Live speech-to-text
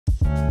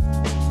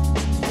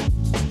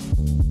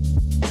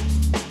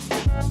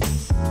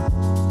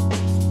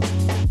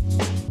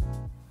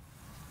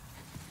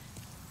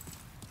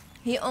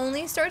He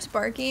only starts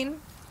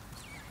barking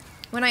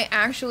when I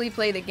actually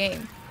play the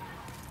game.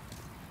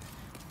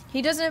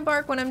 He doesn't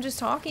bark when I'm just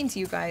talking to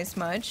you guys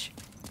much.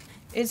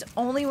 It's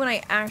only when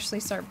I actually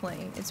start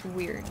playing. It's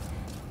weird.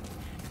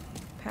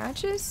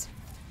 Patches?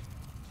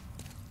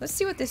 Let's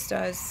see what this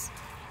does.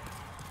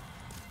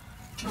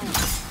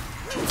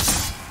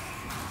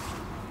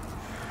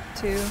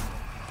 Two.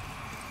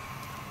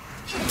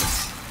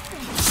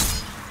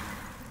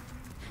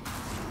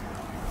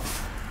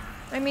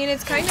 I mean,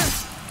 it's kind of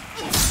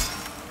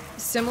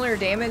similar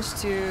damage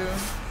to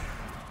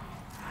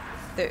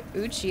the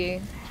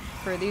Uchi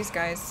for these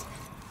guys.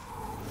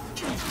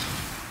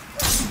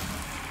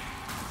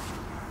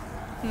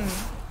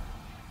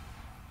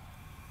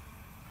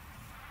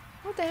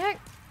 What the heck?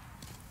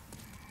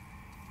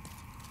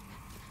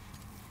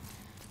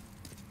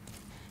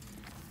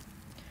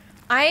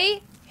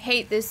 I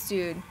hate this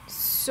dude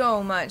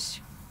so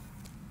much.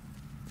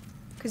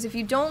 Because if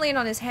you don't land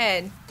on his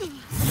head,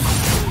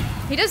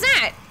 he does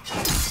that!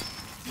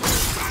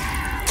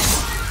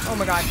 Oh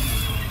my god.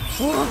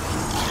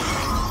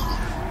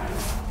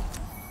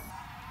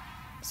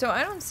 So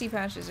I don't see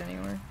patches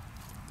anywhere.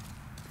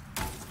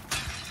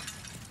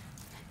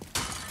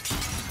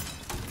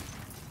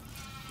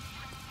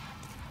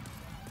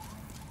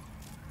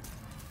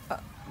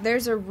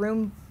 There's a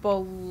room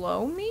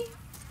below me?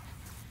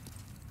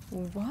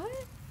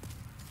 What?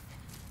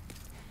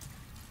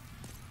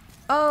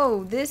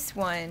 Oh, this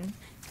one.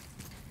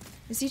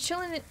 Is he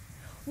chilling in?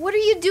 What are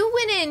you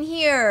doing in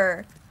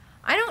here?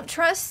 I don't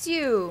trust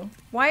you.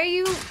 Why are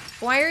you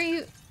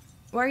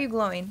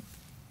glowing?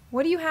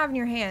 What do you have in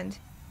your hand?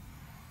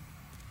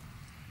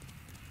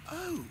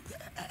 Oh,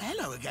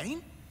 hello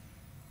again.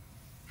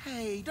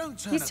 Hey, don't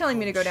turn. He's telling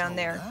me to go down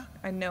there.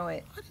 I know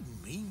it. I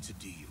didn't mean to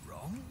do you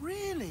wrong,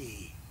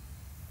 really.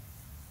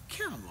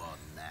 Come on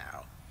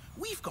now.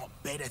 We've got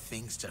better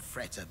things to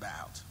fret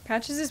about.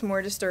 Patches is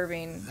more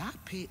disturbing. That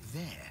pit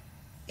there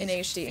in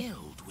is HD.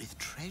 filled with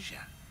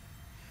treasure.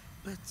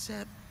 But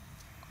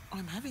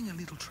I'm having a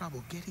little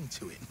trouble getting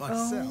to it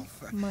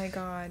myself. Oh my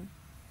god.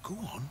 Go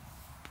on.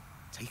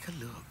 Take a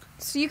look.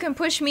 So you can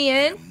push me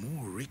in?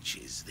 More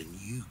riches than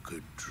you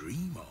could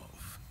dream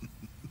of.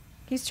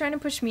 He's trying to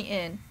push me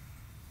in.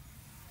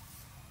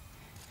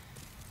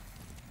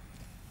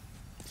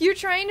 You're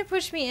trying to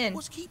push me in.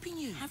 What's keeping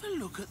you? Have a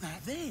look at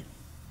that then.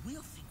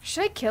 We'll think.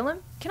 Should I kill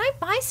him? Can I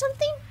buy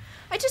something?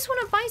 I just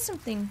want to buy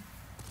something.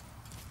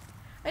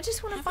 I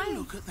just want to buy. Have a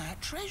look at that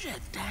treasure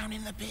down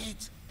in the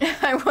pit.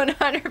 I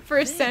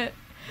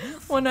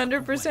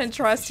 100%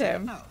 trust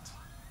him.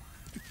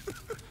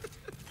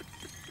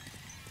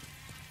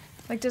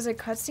 Like, does a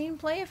cutscene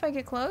play if I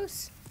get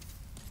close?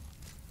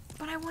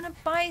 But I want to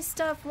buy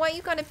stuff. Why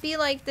you gotta be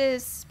like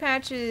this,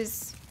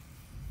 Patches?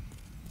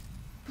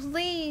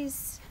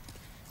 Please.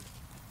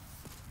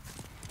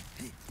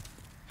 Hey,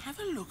 have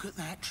a look at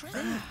that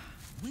treasure.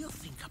 We'll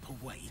think up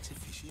a way to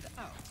fish it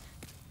out.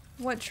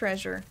 What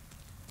treasure?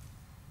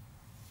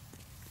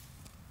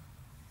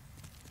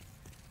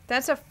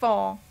 That's a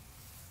fall.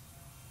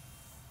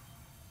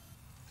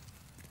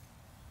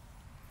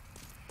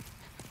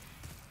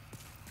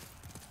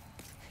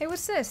 Hey,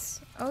 what's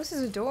this? Oh, this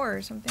is a door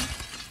or something.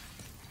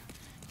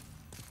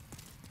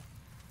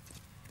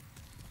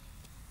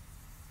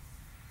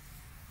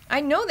 I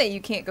know that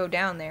you can't go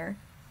down there.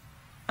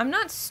 I'm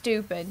not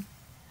stupid.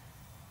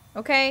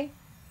 Okay?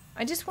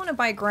 I just want to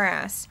buy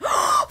grass.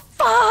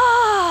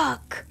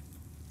 Fuck!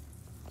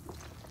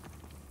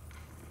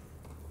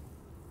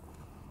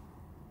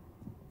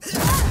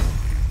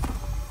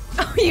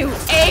 Oh, you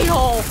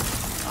a-hole!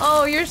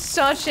 Oh, you're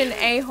such an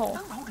a-hole.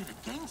 Don't hold it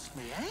against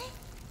me, eh?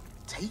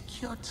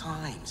 Take your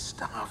time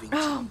starving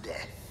to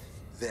death.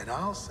 Then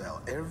I'll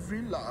sell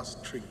every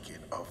last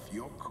trinket off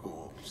your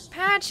corpse.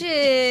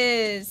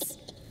 Patches!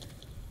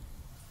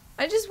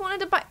 I just wanted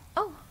to buy...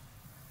 Oh.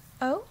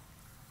 Oh?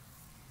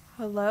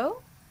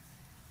 Hello?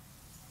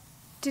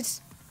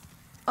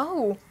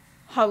 Oh.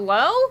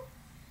 Hello?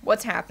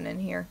 What's happening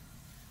here?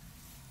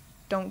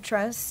 Don't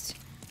trust.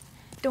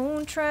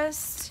 Don't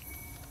trust.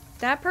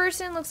 That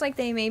person looks like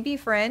they may be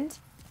friend.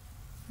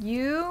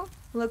 You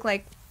look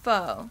like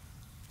foe.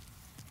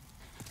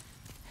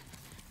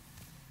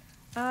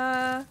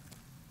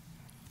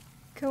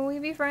 Can we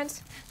be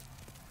friends?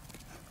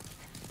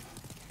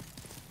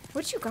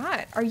 What you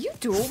got? Are you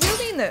dual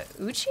wielding the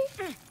Uchi?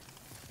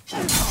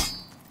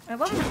 I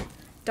love it.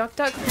 Duck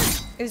Duck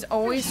is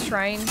always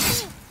trying.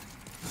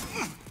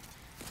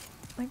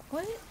 Like,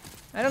 what?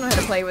 I don't know how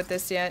to play with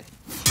this yet.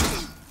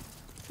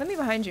 Let me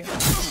behind you.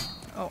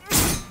 Oh.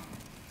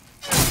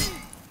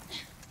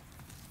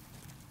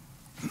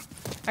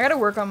 I gotta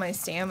work on my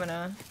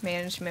stamina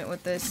management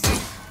with this.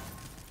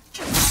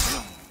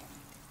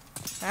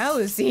 That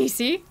was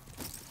easy.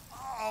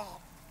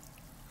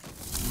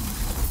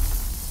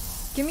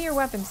 Give me your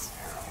weapons.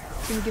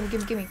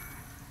 Give me.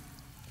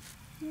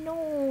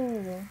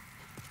 No.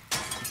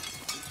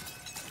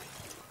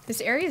 This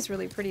area is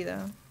really pretty,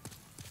 though.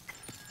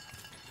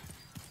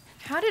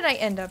 How did I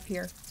end up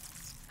here?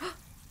 I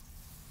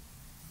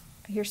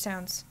hear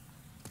sounds.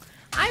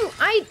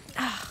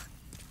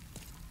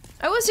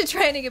 I wasn't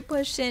trying to get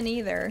pushed in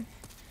either.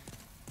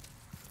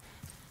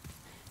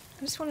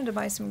 I just wanted to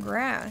buy some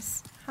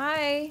grass.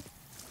 Hi.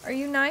 Are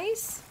you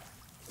nice?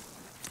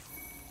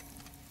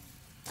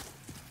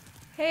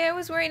 Hey, I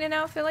was wearing an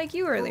outfit like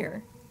you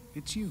earlier. Oh,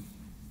 it's you.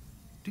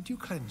 Did you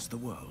cleanse the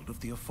world of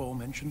the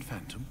aforementioned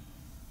phantom?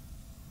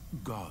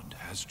 God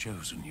has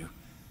chosen you.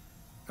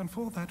 And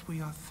for that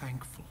we are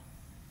thankful.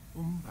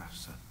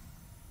 Umbasa.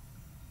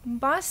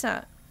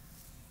 Umbasa.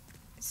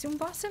 Does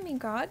Umbasa mean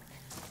God?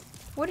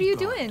 What are you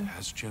doing? God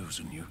has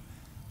chosen you.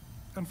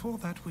 And for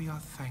that we are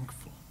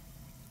thankful.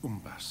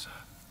 Umbasa.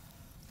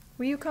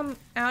 Will you come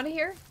out of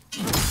here?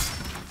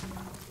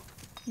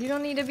 You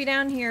don't need to be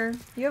down here.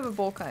 You have a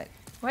bowl cut.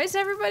 Why is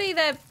everybody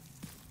that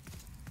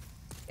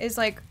is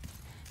like,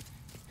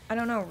 I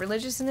don't know,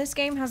 religious in this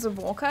game has a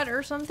bowl cut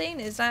or something?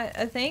 Is that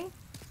a thing?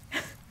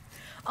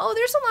 Oh,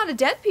 there's a lot of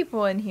dead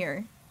people in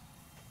here.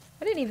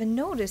 I didn't even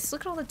notice.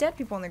 Look at all the dead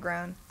people on the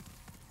ground.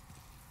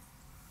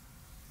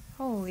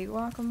 Holy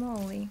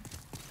guacamole.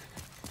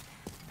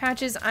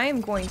 Patches, I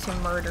am going to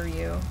murder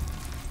you.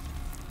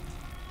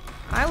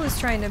 I was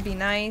trying to be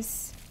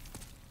nice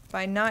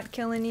by not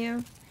killing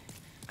you.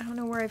 I don't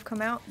know where I've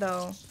come out,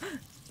 though.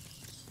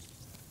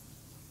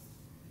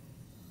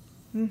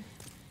 I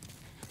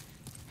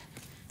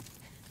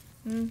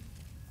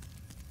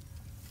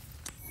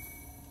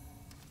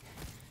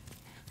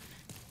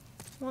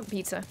want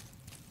pizza.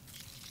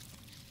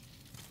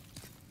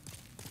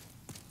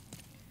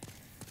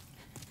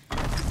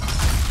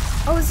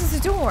 Oh, this is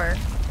a door.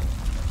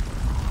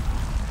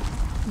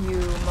 You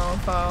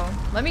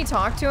mofo. Let me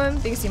talk to him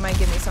because he might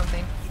give me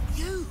something.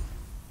 You?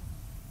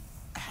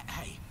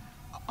 Hey,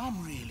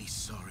 I'm really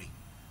sorry.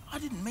 I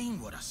didn't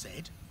mean what I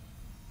said.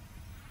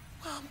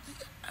 Well,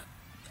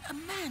 a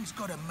man's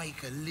got to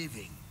make a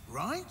living,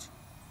 right?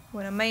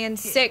 When a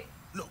man's sick.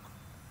 Look.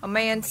 A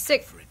man's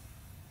sick.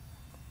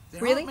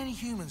 There Really? aren't many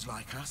humans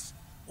like us.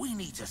 We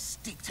need to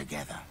stick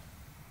together.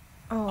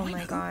 Oh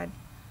my god.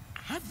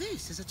 Have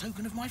this as a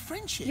token of my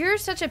friendship. You're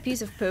such a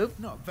piece of poop.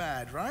 Not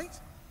bad, right?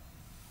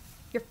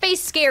 Your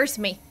face scares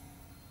me.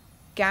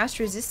 Gas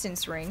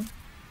resistance ring.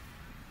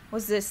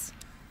 What's this?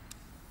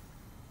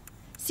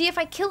 See, if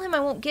I kill him, I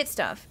won't get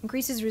stuff.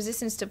 Increases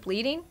resistance to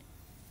bleeding.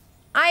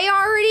 I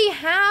already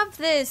have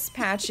this,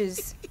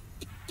 Patches.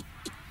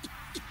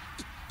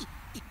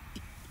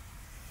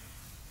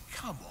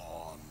 Come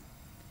on.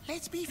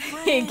 Let's be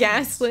friends. He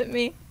gaslit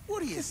me.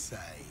 What do you say?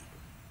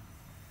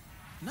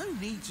 No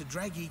need to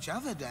drag each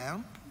other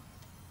down.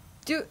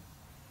 Dude,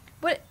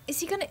 what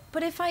is he gonna...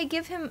 But if I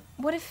give him...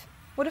 What if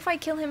I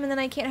kill him and then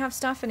I can't have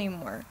stuff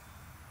anymore?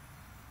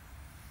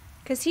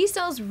 Because he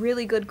sells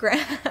really good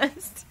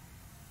grass.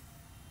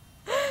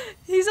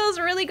 He sells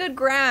really good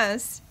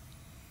grass.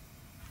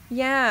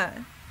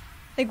 Yeah.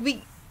 Like,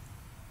 we...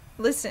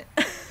 Listen.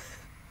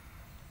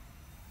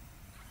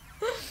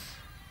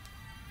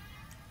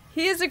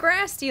 He is a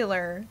grass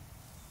dealer.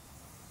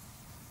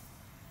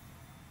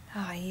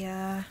 Oh,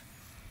 yeah.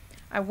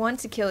 I want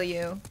to kill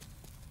you.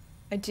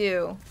 I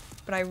do.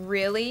 But I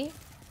really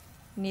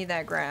need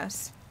that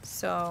grass.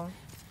 So...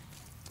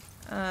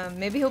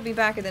 maybe he'll be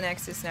back at the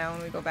Nexus now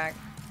when we go back.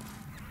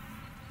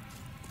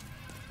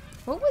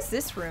 What was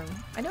this room?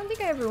 I don't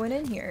think I ever went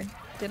in here.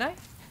 Did I?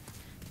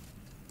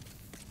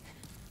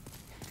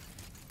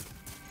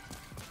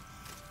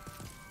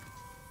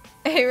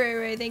 Hey,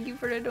 Ray, thank you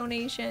for the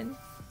donation.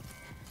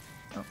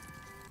 Oh.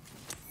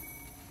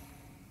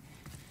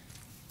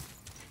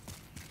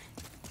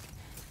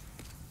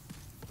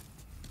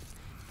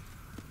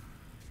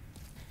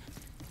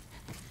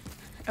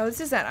 Oh, this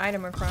is that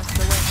item across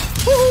the way.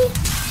 Woo!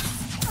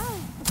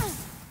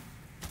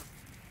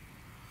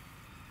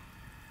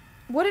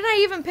 What did I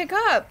even pick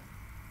up?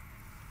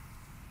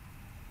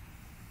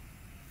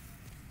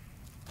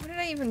 What did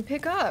I even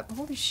pick up?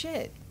 Holy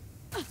shit.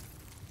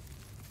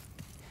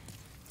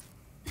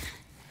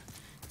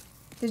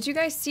 Did you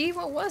guys see?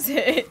 What was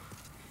it?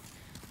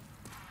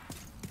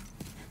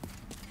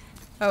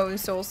 Oh, it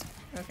was souls.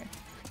 Okay.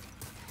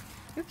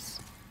 Oops.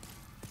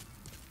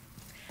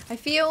 I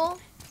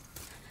feel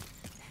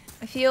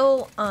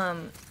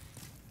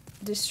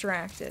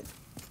distracted.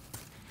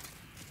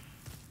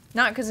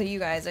 Not because of you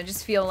guys, I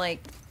just feel like,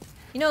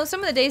 you know, some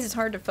of the days it's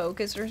hard to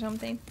focus or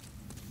something.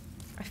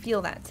 I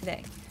feel that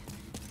today.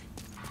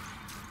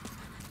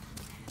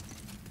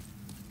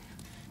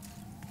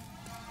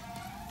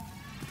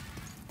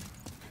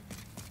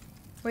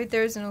 Wait,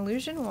 there's an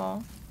illusion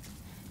wall.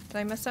 Did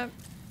I mess up?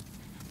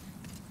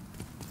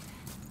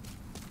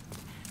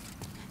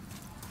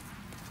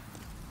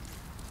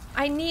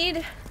 I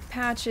need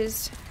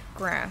Patches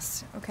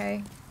grass,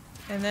 okay?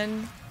 And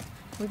then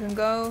we can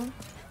go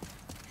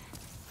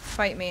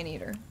fight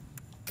Maneater.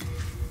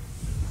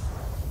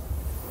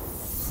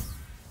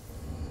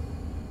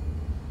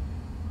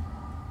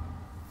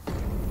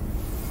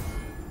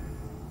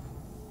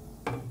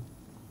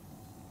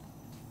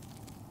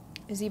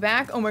 Is he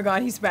back? Oh my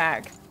god, he's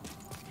back.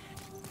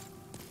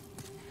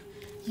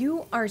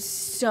 You are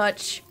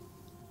such...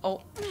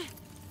 Oh.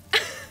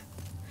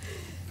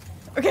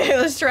 Okay,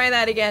 let's try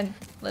that again.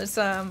 Let's,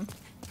 go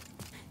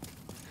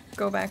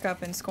go back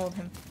up and scold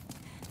him.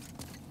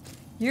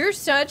 You're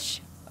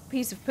such a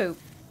piece of poop.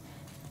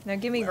 Now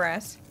give me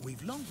grass.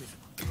 We've long been.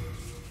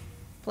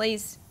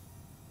 Please.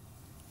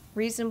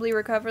 Reasonably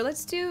recover.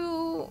 Let's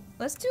do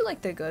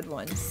like the good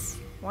ones.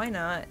 Why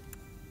not?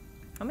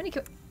 How many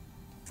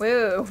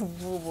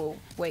whoa,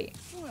 wait.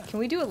 Can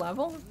we do a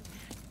level?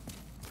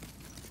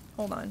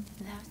 Hold on.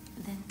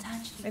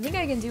 I think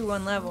I can do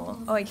one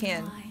level. Oh, I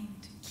can.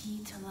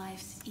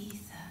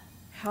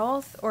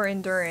 Health or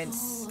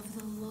endurance?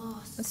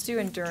 Let's do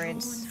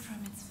endurance.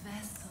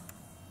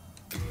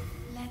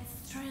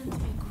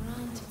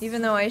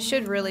 Even though I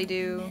should really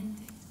do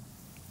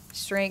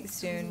strength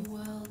soon.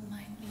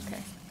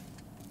 Okay.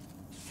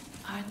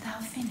 Art thou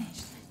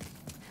finished?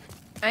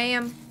 I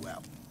am.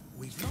 Well,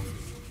 we've long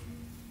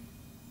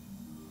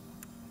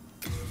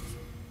been.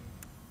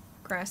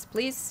 Grass,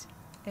 please.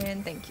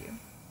 And thank you.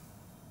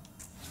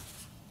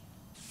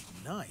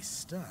 Nice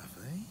stuff,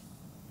 eh?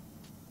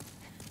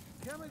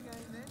 Come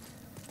again, then.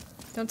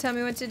 Don't tell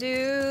me what to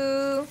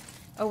do.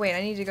 Oh wait,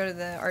 I need to go to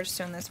the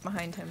archstone that's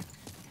behind him.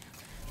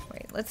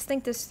 Wait, let's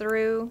think this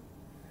through.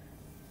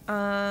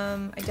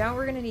 I doubt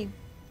we're gonna need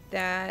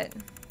that.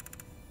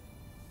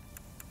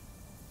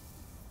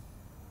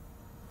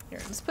 Here,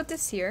 let's put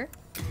this here.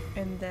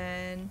 And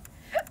then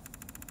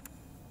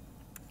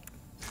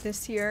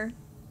this here.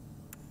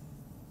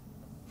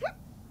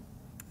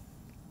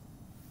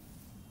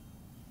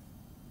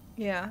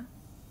 Yeah.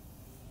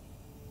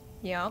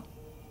 Yep.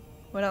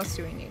 What else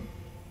do we need?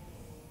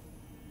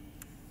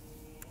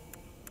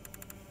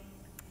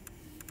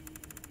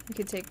 We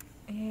could take...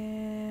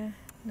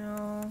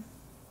 no.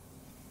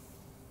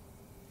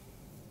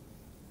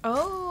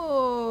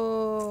 Oh!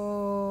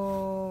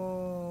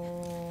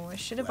 I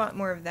should have bought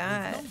more of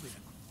that.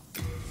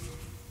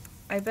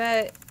 I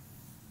bet...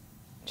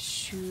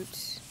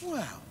 Shoot.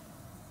 Well,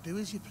 do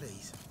as you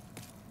please.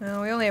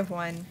 No, we only have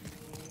one.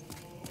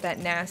 That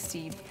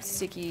nasty,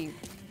 sticky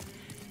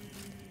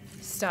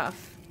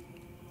stuff.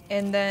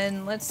 And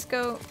then let's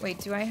go... Wait,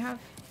 do I have...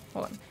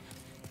 Hold on.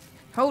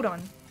 Hold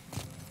on.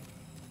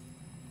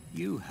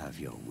 You have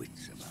your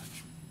wits about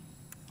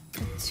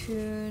you.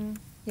 Attune.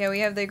 Yeah, we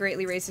have the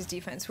greatly raises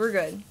defense. We're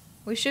good.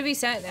 We should be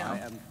set now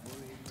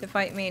to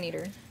fight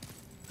Maneater.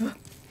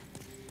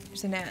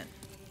 There's a gnat.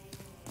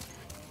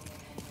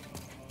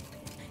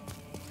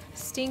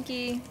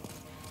 Stinky.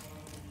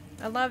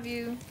 I love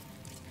you.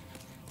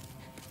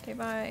 Okay,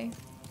 bye.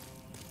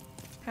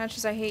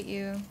 Patches, I hate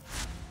you.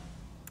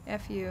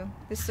 F you.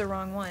 This is the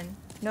wrong one.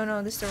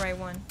 No, this is the right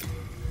one.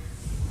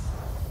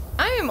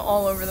 I am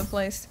all over the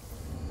place.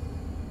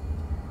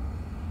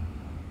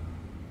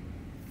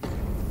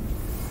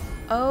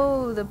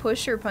 Oh, the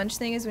push or punch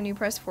thing is when you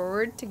press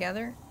forward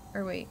together?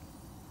 Or wait,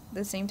 at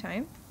the same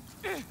time?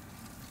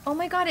 Oh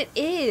my god, it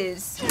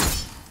is!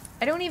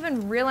 I don't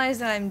even realize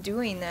that I'm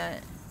doing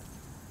that.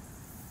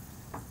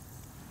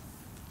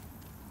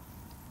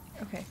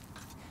 Okay.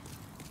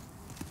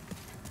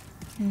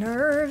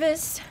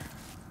 Nervous.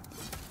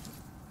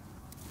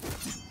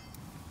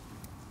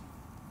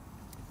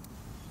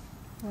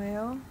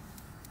 Well.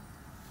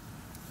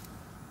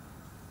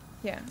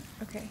 Yeah,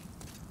 okay.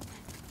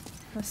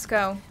 Let's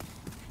go.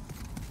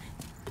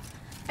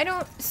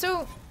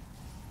 So,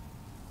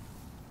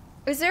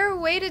 is there a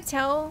way to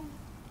tell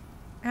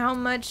how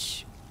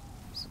much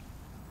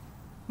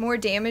more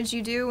damage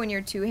you do when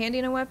you're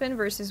two-handing a weapon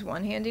versus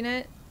one-handing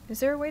it?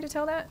 Is there a way to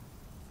tell that?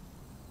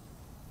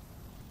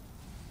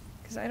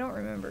 Because I don't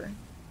remember.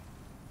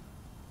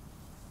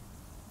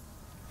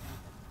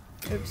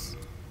 Oops.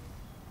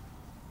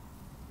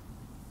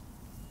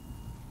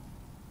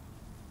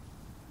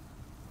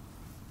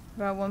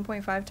 About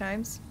 1.5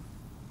 times.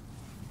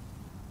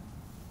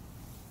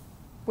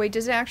 Wait,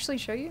 does it actually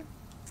show you?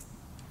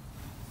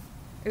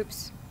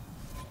 Oops.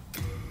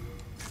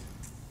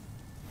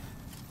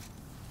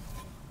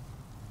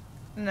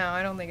 No,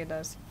 I don't think it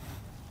does.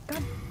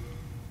 God.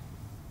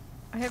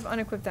 I have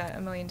unequipped that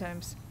a million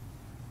times.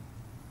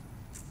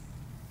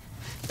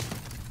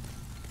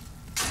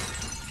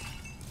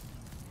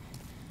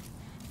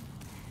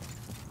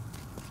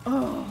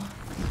 Oh.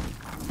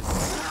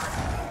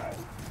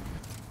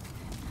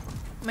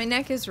 My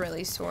neck is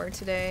really sore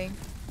today.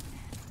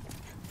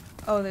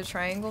 Oh, the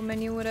triangle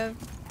menu would have.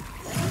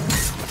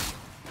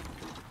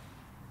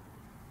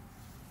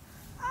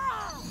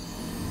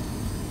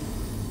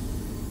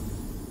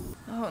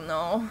 Oh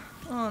no.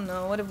 Oh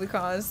no, what have we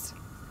caused?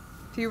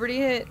 Puberty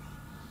hit?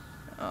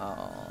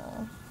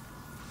 Oh.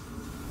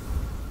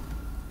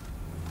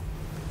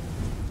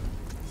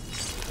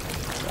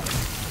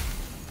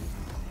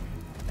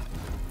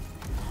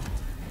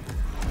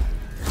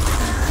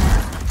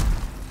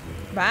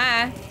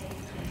 Bye.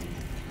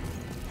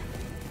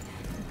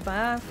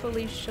 Bye,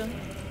 Felicia.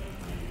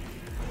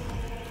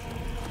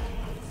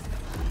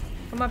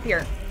 Come up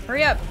here.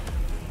 Hurry up.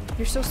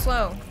 You're so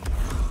slow.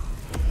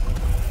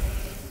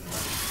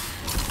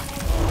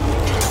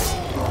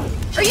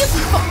 Are you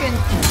fucking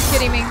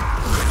kidding me?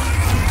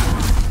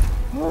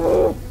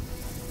 Oh.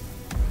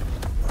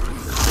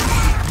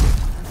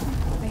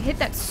 I hit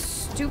that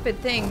stupid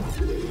thing.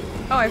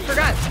 Oh, I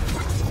forgot.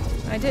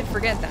 I did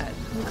forget that.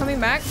 You coming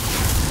back?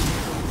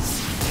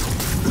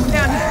 Come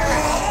down here.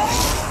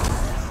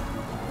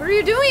 What are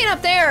you doing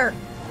up there?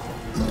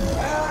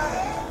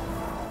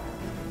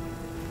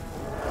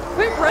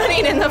 Quit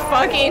running in the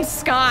fucking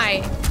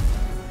sky.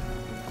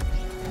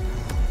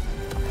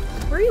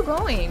 Where are you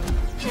going?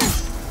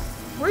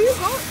 Where are you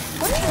going?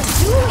 What are you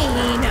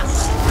doing?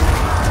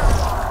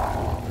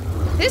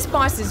 This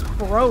boss is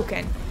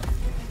broken.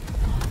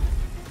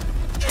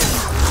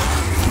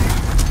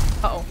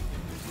 Uh-oh.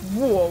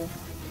 Whoa.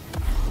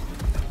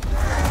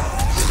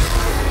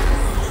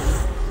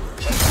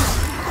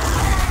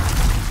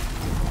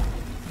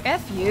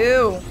 F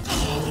you.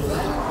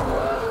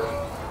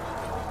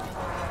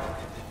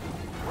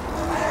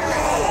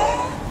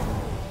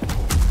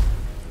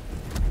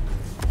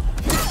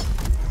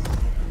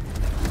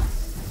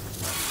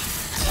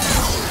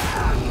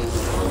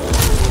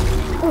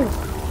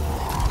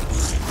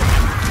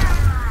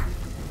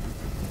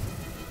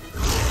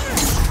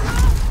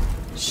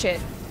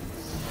 Shit.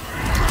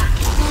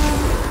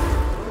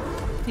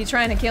 He's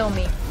trying to kill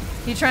me.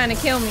 He's trying to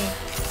kill me.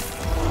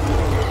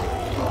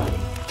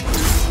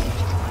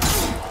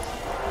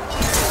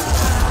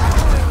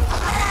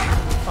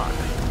 Fuck.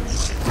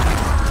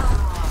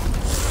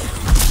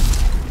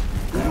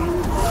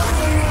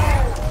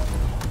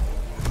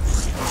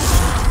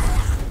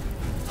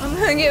 I'm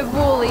gonna get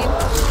bullied.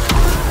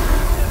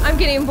 I'm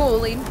getting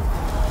bullied.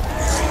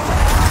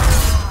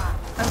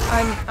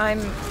 I'm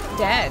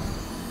dead.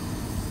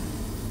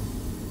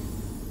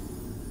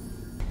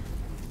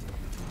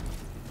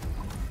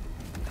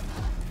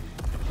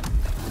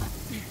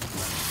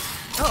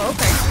 Oh,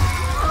 okay.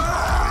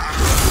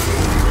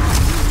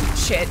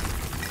 Shit.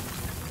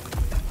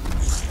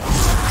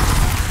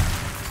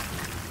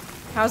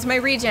 How's my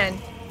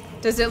regen?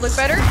 Does it look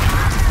better?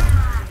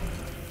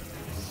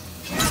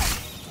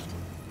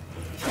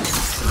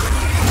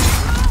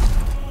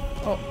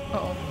 Oh,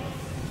 uh-oh.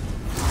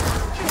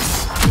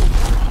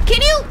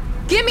 Can you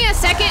give me a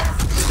second?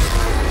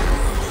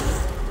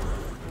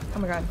 Oh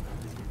my god.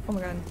 Oh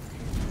my god.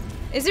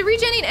 Is it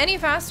regenning any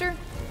faster?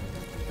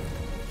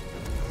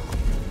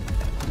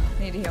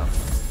 Need to heal.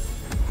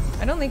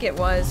 I don't think it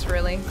was,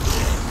 really.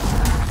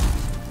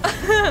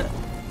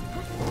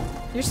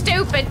 You're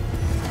stupid.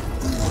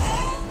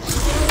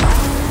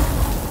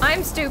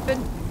 I'm stupid.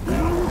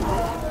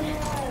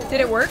 Did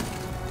it work?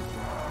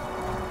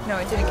 No,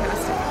 it didn't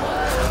cast it.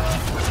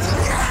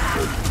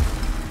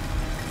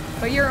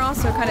 But you're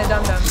also kind of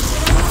dum-dum.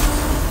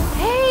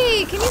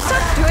 Hey, can you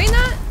stop doing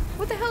that?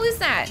 What the hell is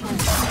that?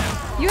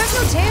 You have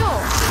no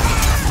tail.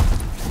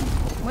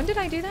 When did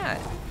I do that?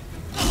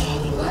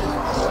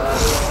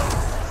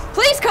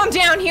 Please come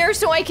down here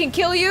so I can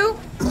kill you.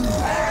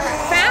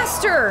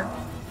 Faster.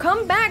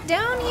 Come back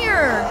down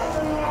here.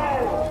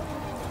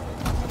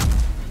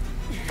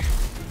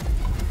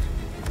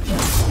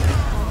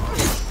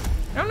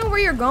 I don't know where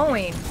you're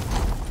going.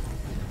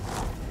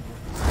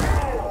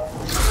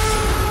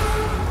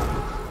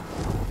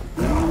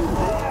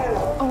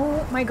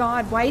 Oh my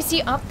god, why is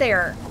he up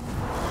there?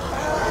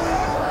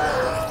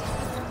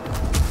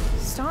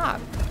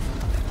 Stop.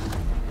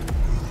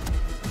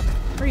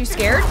 Are you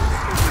scared?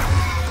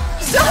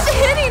 Stop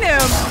hitting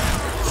him!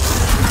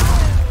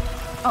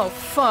 Oh,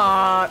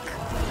 fuck.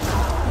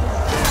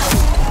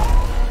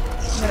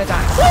 I'm gonna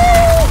die.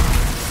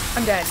 Woo!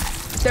 I'm dead.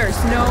 There's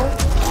no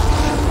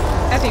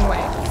effing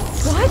way.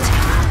 What?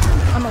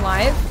 I'm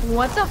alive?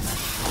 What the?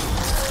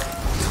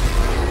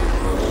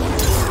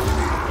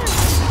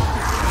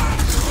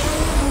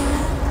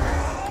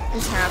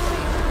 What's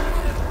happening?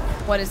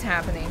 What is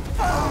happening?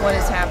 What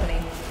is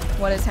happening?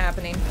 What is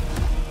happening?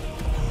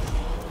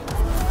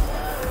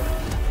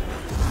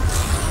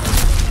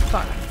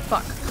 Fuck,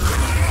 fuck.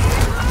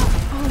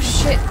 Oh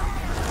shit.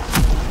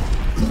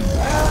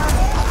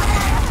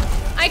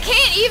 I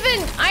can't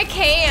even, I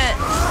can't.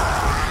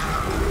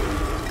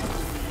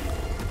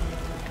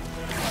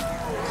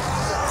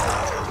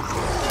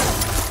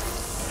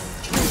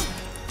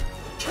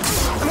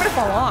 I'm gonna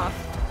fall off.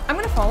 I'm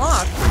gonna fall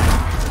off.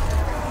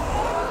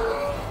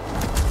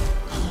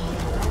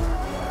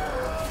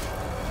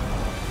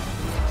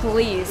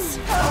 Please.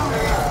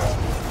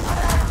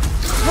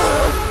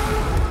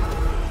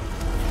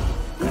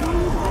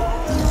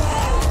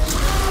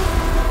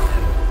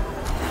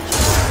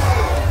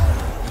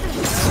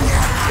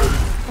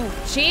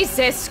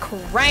 Jesus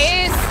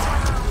Christ!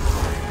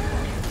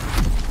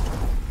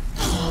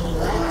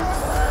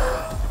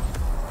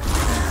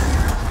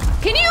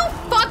 Can you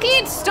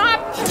fucking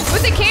stop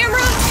with the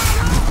camera?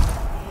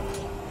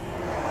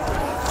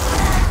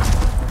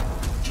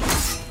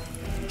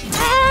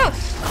 Ah!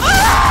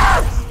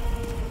 Ah!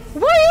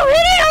 Why are you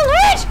hitting a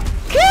ledge?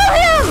 Kill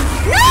him!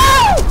 No!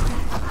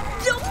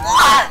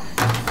 What?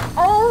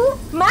 Oh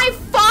my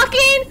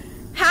fucking...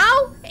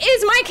 How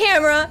is my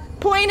camera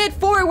pointed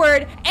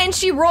forward and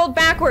she rolled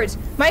backwards?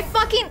 My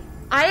fucking...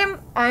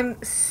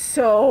 I'm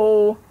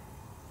so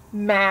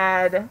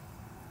mad.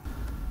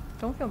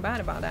 Don't feel bad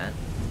about that.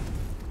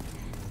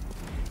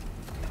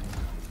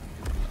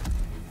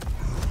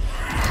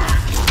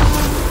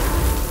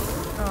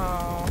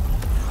 Oh.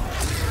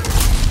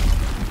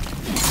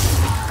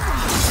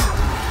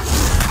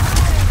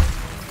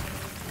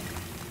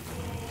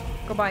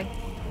 by.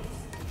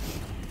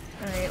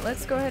 Alright,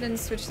 let's go ahead and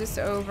switch this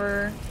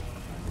over.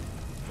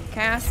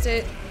 Cast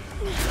it.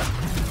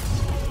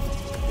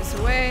 This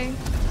away.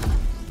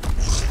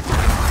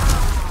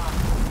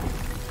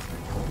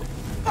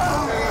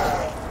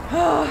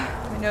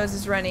 My nose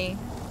is runny.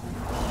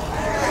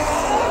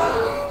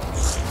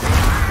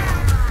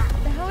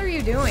 What the hell are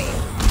you doing?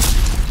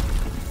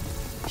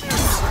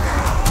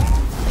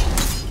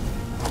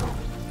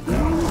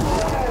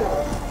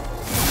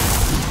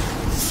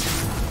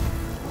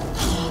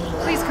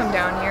 Please come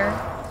down here.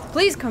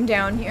 Please come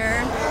down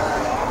here.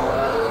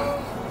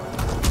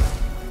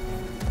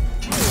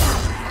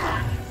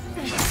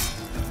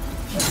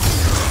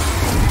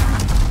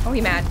 Oh,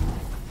 he mad.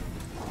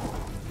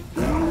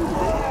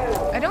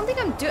 I don't think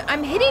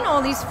I'm hitting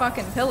all these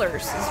fucking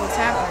pillars is what's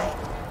happening.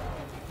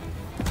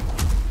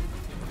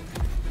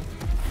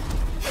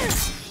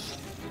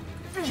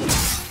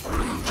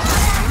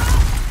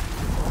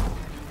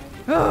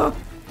 Oh,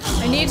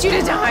 I need you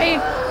to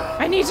die.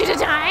 I need you to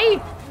die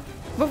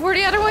before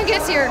the other one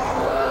gets here.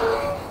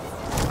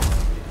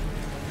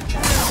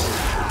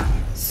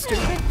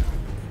 Stupid.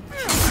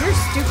 You're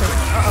stupid.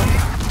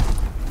 Uh-oh.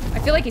 I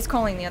feel like he's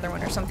calling the other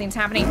one or something's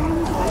happening.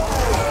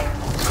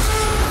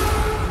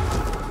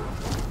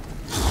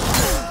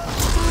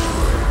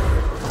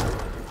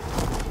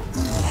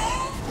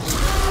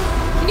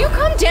 Can you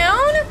come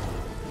down?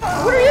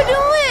 What are you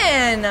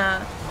doing?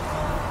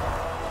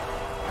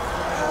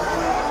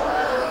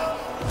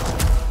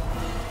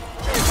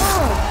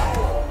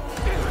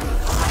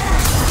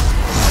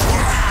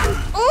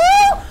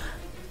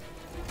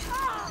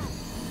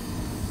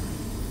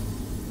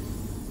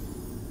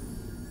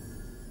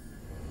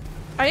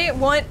 I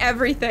want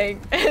everything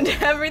and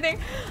everything.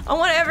 I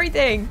want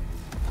everything.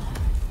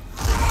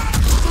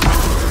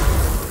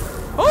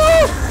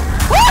 Oh!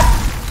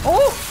 Ah!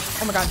 Oh!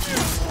 Oh my god.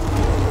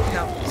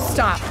 No,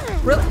 stop.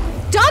 Really?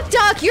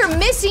 Duck, you're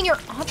missing your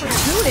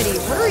opportunity.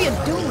 What are you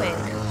doing?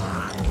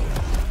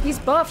 He's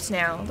buffed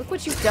now. Look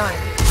what you've done.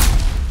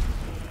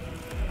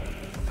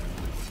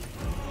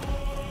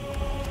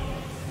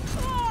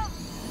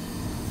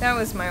 That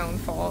was my own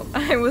fault.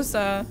 I was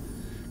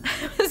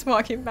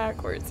walking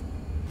backwards.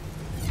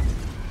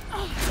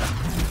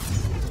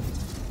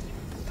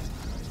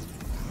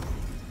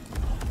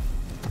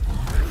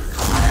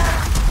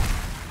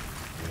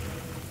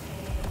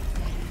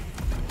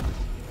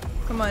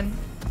 Come on.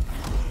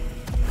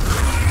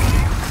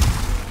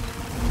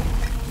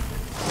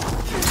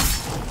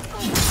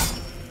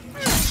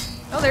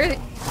 Oh, there.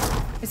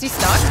 Is he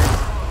stuck?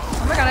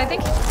 Oh my god, I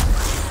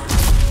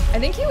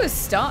think he was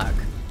stuck.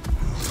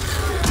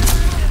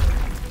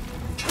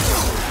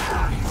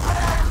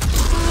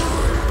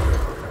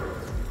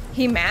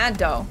 He mad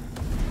though.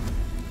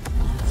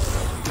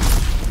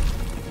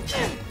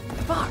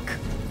 Fuck.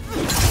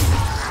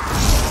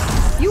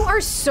 You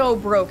are so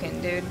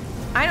broken, dude.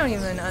 I don't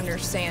even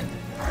understand.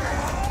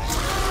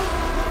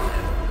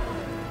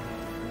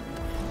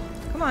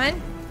 Come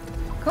on.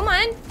 Come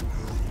on.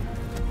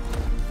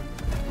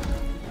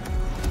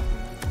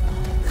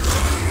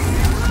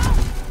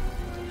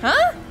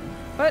 Huh?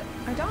 But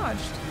I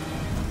dodged.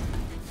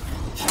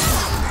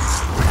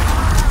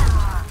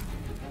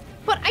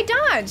 But I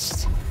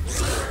dodged.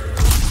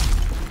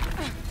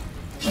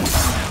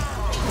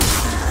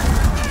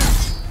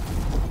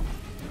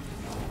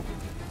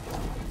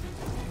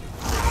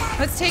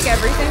 Let's take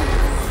everything.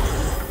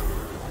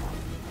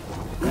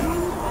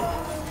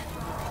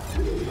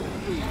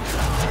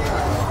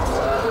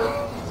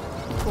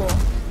 Cool.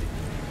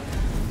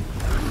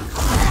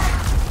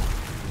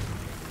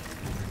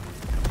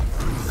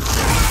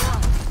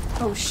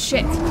 Oh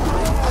shit.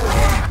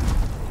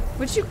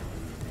 Would you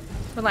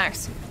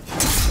relax?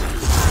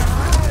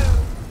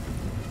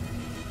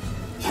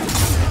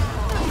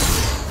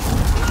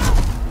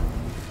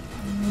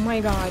 Oh my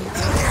god.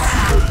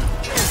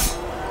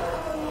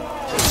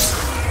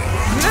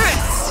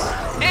 Yes!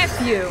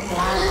 F you.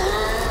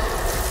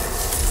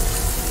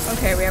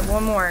 Okay, we have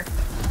one more.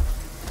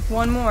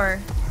 One more.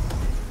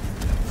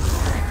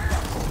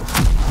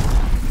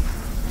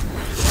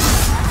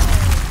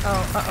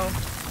 Oh, uh-oh.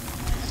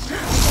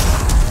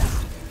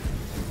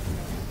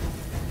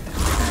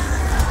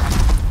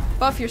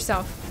 Buff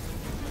yourself.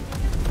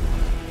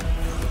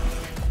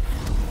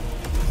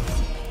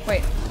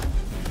 Wait.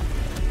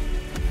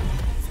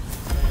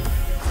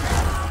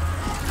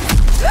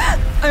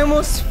 I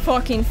almost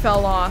fucking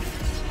fell off.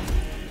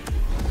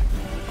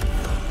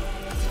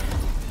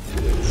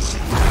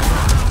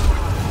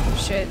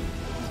 Shit.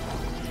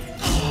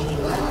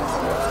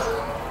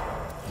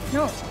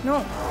 No, no,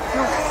 no.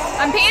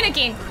 I'm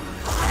panicking.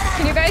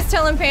 Can you guys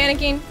tell I'm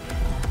panicking?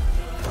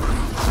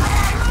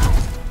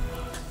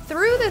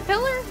 Through the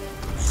pillar?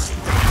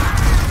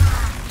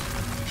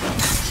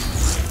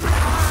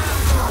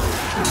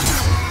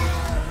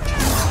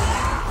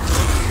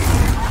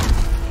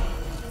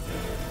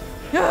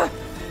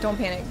 Don't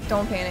panic,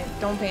 don't panic,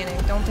 don't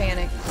panic, don't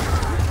panic.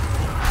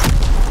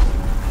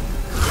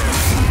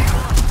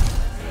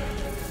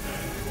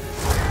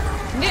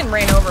 I'm getting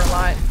ran over a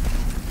lot.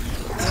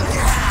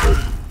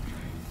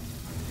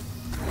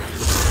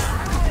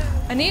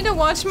 I need to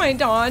watch my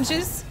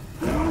dodges.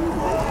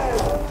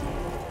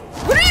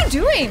 What are you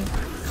doing?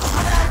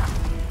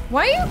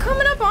 Why are you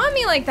coming up on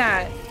me like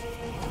that?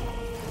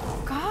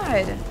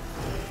 God.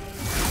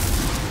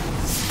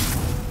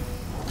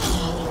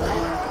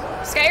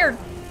 Scared.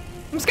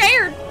 I'm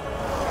scared.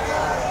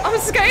 I'm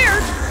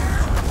scared.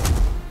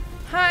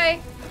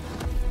 Hi.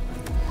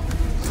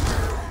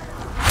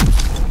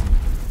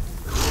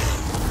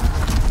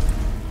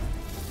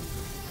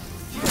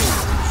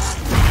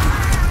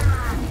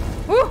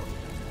 Woo.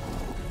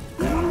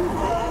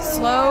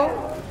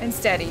 Slow and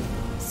steady.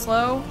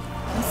 Slow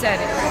and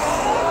steady.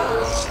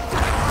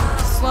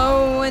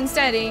 Slow and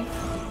steady.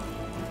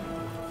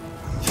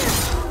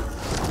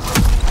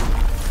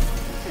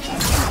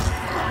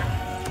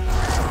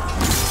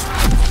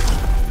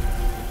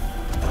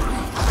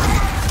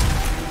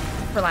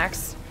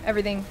 Relax.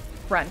 Everything.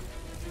 Run.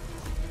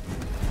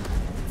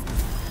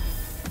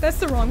 That's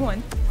the wrong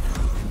one.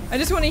 I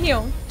just want to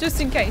heal, just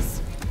in case.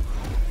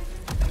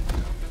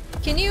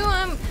 Can you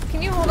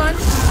hold on?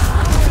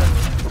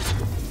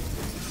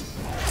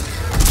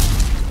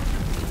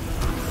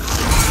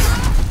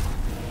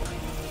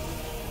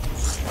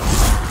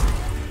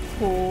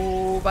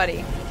 Oh,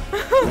 buddy.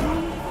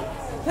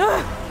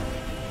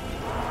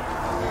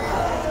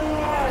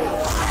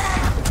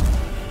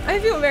 I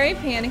feel very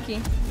panicky.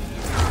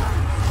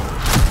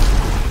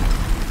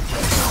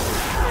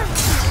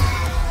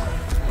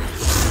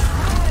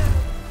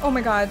 Oh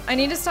my god, I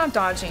need to stop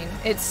dodging.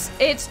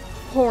 It's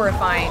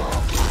horrifying.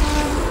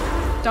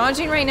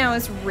 Dodging right now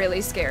is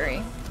really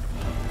scary.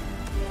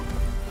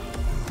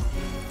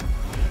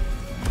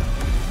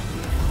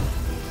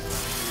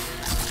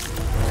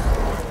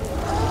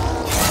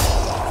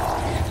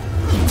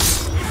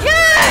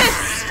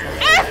 Yes!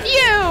 F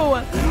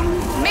you!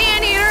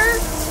 Maneater!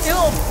 You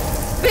little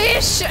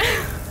fish!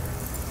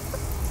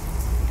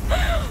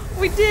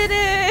 We did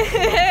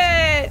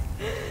it!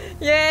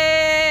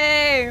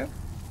 Yay!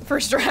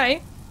 First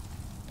try.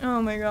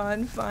 Oh my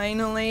god,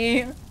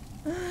 finally.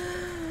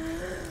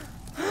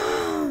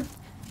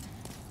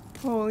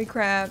 Holy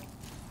crap.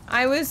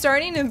 I was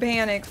starting to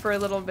panic for a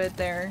little bit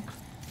there.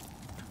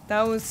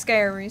 That was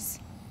scaries.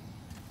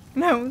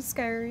 That was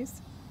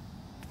scaries.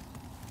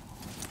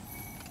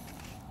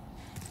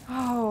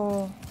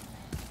 Oh.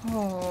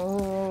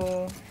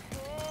 Oh.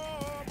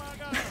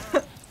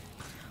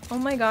 Oh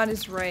my god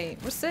is right.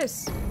 What's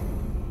this?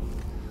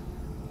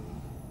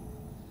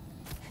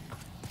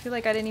 I feel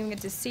like I didn't even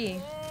get to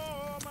see.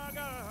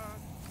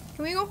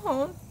 Can we go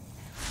home?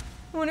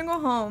 I wanna go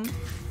home.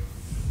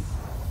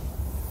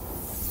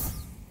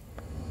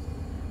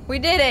 We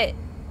did it!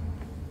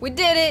 We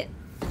did it!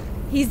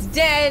 He's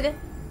dead!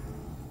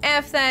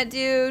 F that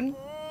dude.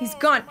 He's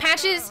gone.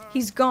 Patches,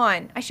 he's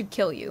gone. I should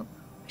kill you.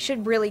 I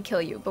should really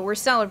kill you, but we're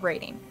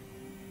celebrating.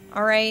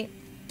 Alright?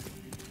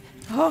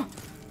 Oh!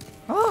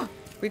 Oh!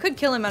 We could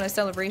kill him out of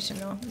celebration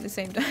though, at the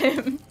same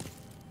time.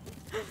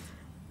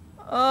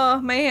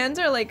 Oh, my hands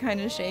are like kind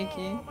of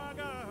shaky.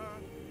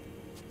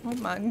 Oh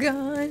my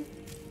god.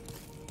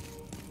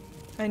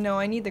 I know,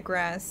 I need the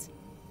grass.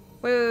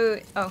 Wait, wait,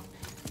 wait. Oh,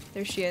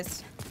 there she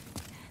is.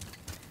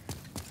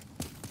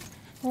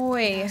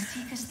 Boy.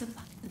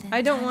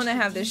 I don't want to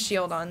have this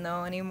shield on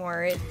though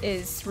anymore. It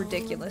is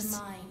ridiculous.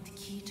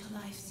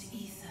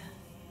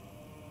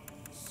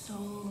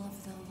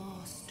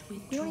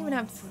 We don't even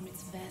have...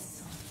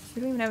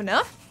 We don't even have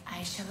enough?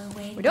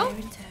 We don't?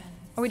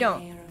 Oh, we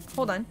don't.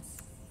 Hold on.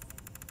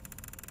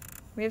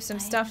 We have some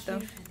stuff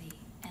though.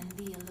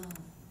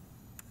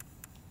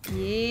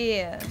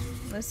 Yeah.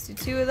 Let's do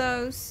 2 of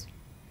those.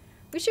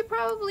 We should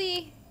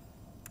probably...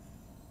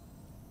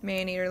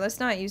 Maneater,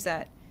 let's not use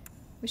that.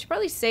 We should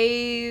probably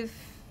save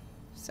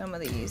some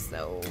of these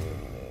though.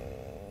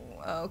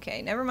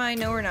 Okay, never mind.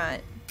 No, we're not.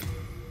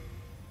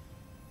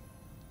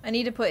 I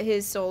need to put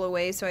his soul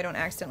away so I don't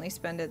accidentally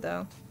spend it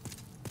though.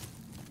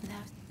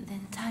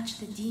 Then touch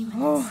the demon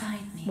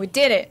inside me. We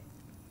did it.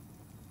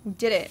 We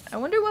did it. I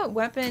wonder what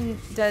weapon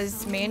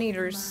does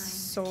Maneater's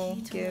soul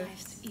give.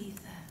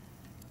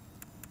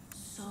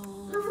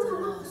 Soul of the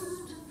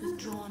lost,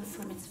 withdrawn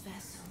from its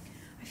vessel.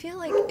 I feel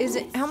like, is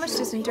it, how much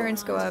does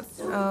endurance go up?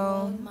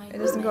 Oh, it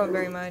doesn't go up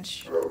very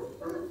much.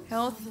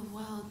 Health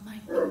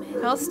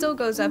still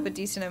goes up a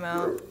decent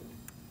amount.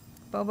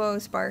 Bobo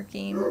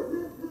sparking.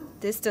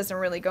 This doesn't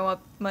really go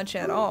up much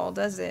at all,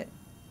 does it?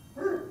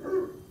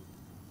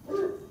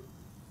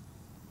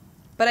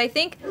 But I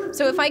think,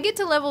 so if I get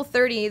to level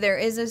 30, there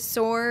is a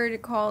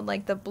sword called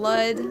like the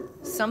blood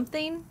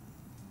something.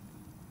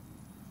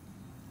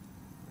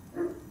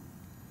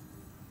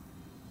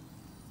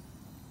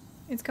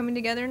 It's coming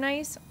together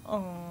nice.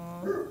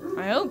 Oh,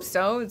 I hope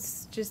so.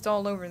 It's just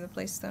all over the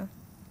place though.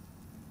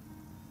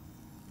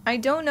 I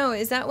don't know.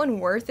 Is that one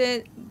worth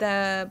it?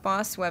 The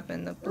boss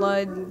weapon, the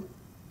blood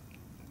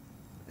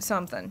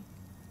something.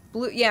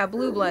 Blue, yeah,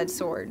 blue blood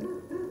sword.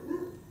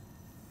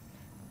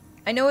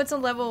 I know it's a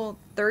level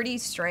 30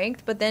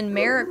 strength, but then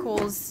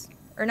miracles,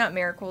 or not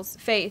miracles,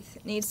 faith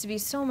needs to be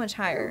so much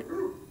higher.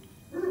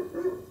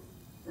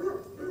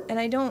 And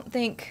I don't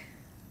think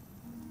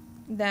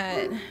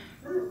that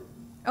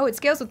Oh, it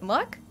scales with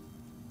luck?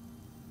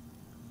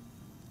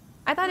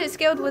 I thought it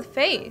scaled with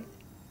faith.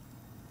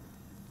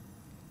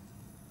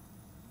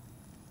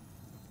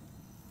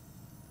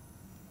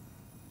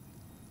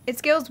 It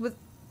scales with...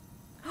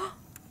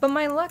 But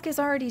my luck is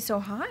already so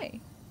high.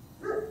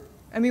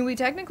 I mean, we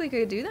technically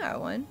could do that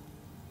one.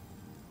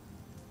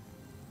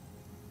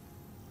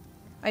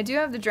 I do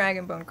have the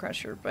Dragon Bone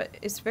Crusher, but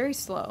it's very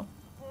slow.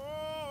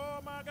 Oh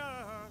my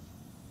gosh.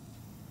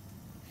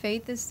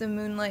 Faith is the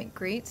Moonlight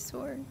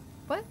Greatsword.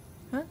 What?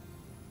 Huh?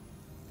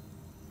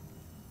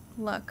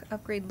 Luck.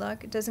 Upgrade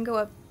luck. It doesn't go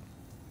up.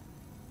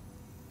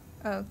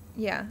 Oh,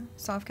 yeah.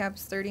 Soft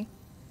cap's 30.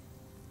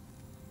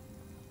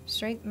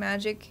 Strength,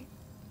 magic,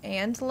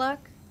 and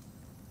luck.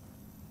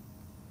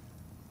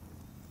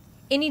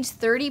 It needs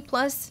 30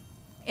 plus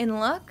in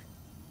luck?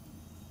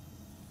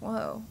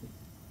 Whoa.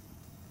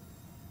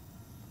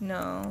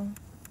 No.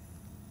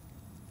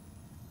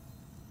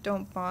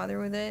 Don't bother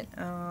with it.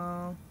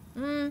 Oh.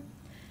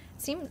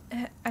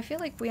 I feel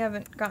like we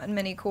haven't gotten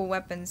many cool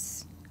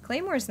weapons.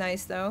 Claymore's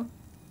nice though.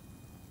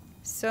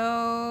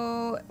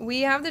 So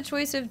we have the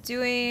choice of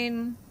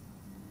doing...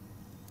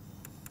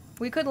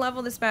 We could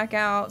level this back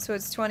out so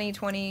it's 20,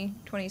 20,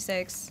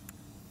 26.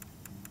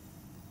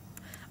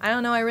 I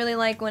don't know, I really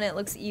like when it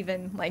looks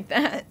even like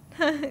that.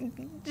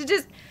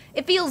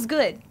 It feels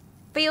good.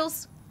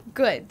 Feels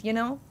good, you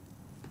know?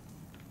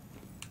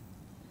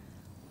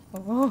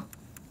 Oh.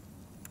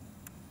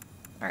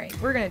 Alright,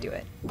 we're gonna do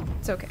it.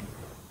 It's okay.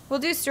 We'll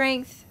do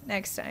strength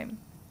next time.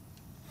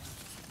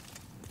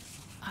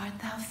 Art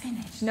thou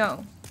finished?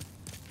 No.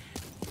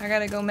 I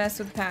gotta go mess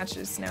with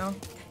patches now.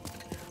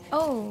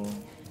 Oh.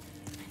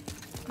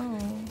 Oh.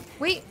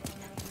 Wait.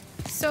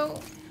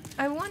 So,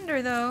 I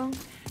wonder though...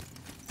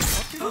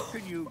 What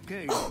can you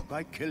gain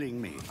by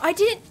killing me? I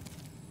didn't...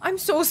 I'm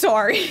so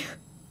sorry.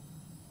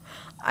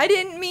 I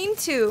didn't mean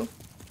to.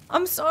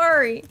 I'm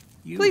sorry.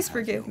 Please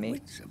forgive me.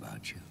 Wits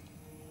about you.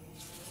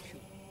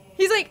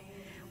 He's like,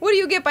 what do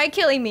you get by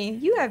killing me?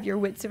 You have your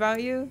wits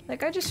about you.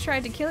 Like, I just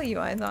tried to kill you,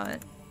 I thought.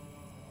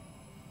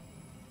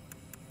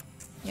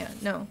 Yeah,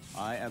 no.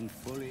 I am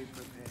fully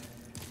prepared.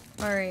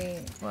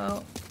 Alright,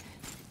 well.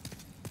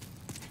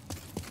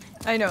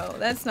 I know,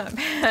 that's not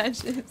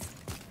Patches.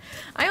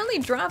 I only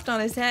dropped on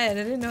his head.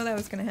 I didn't know that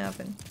was gonna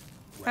happen.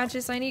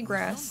 Patches, I need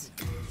grass.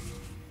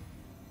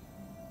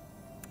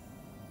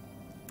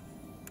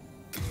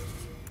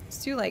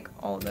 Let's do like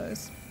all of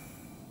those.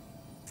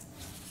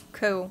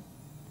 Cool.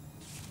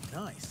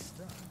 Nice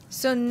stuff.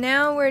 So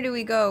now where do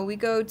we go? We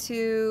go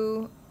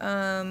to,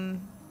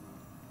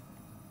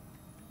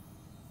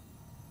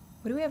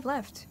 what do we have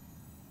left?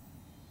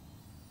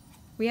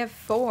 We have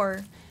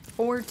 4.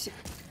 4 to...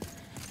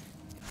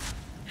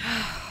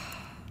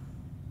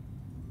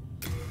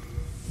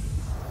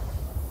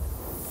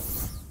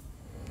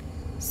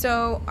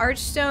 So,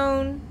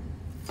 Archstone,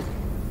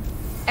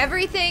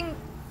 everything,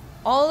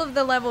 all of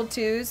the level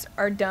 2s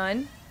are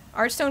done.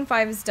 Archstone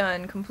 5 is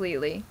done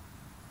completely.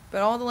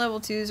 But all the level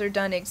 2s are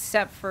done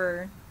except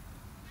for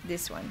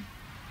this one.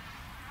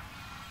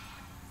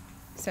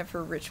 Except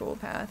for Ritual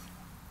Path.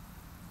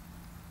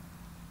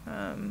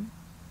 Let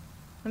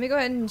me go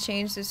ahead and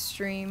change this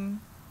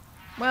stream.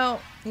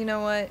 Well, you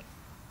know what?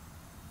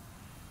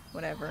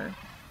 Whatever.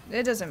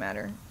 It doesn't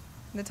matter.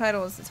 The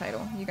title is the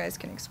title. You guys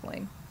can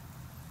explain.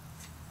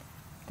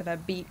 That I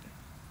beat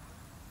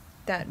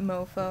that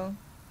mofo.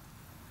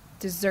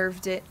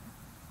 Deserved it.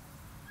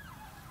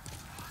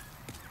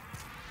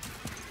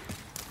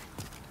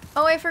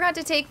 Oh, I forgot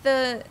to take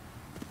the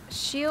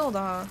shield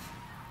off.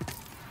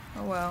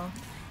 Oh well.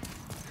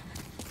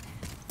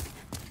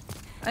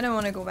 I don't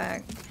want to go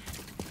back.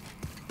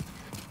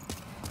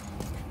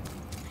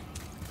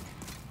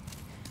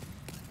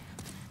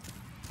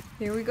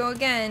 Here we go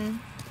again.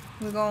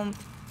 We're gonna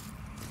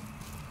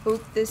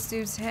boop this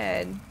dude's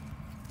head.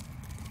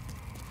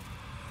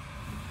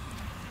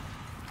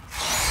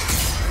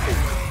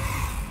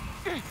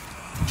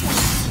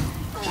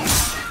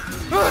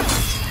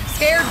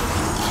 Scared.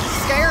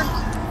 Scared.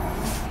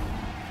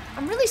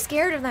 I'm really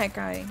scared of that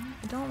guy.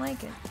 I don't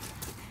like it.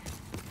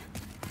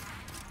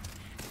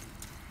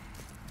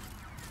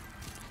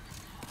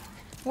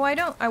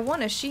 Well, I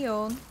want a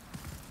shield.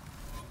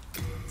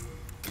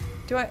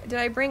 Did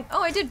I bring,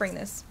 oh, I did bring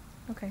this.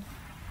 Okay.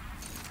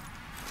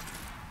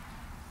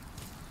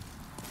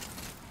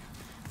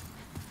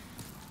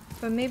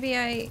 But maybe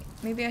I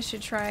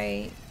should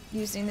try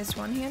using this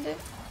one-handed.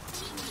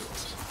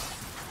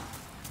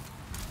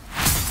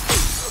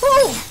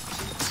 Oh!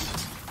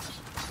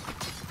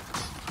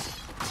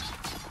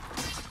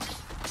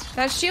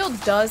 That shield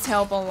does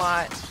help a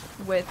lot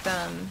with,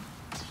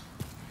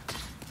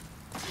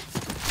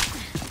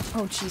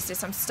 oh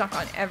Jesus, I'm stuck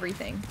on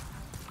everything.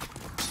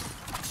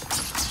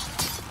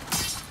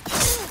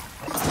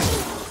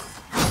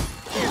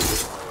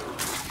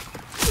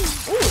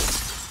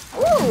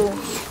 Ooh!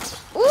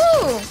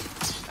 Ooh!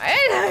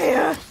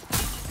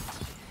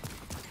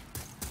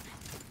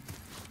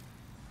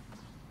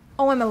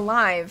 Oh, I'm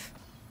alive.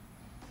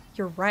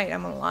 You're right,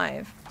 I'm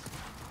alive.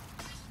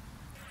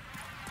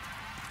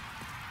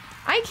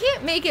 I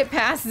can't make it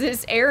past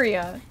this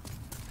area.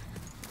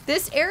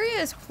 This area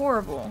is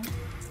horrible.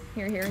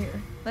 Here, here,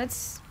 here.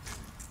 Let's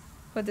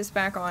put this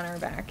back on our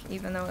back,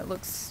 even though it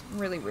looks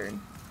really weird.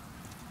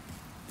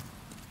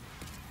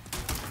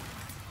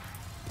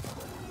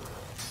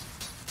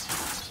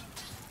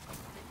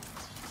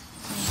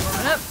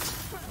 Warming up.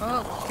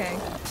 Oh, okay.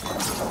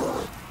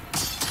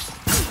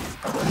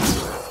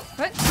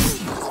 What?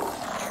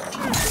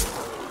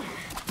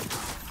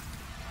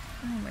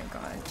 Oh my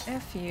god.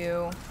 F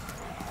you.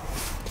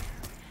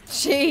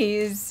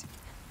 Jeez.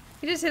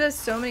 He just hit us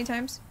so many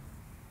times.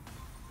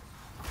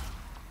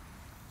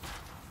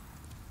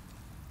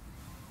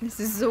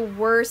 This is the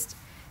worst.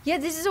 Yeah,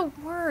 this is the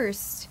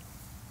worst.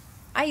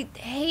 I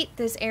hate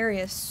this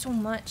area so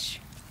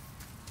much.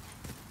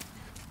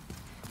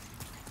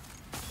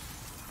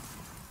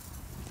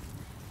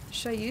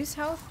 Should I use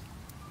health?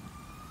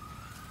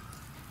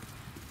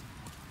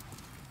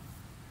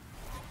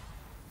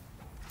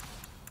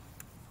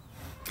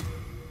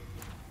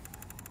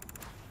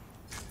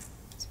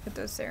 Let's put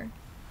those there.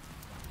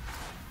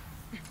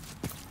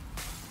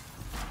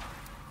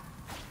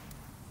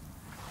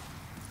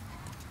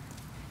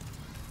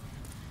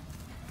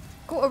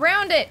 Go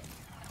around it!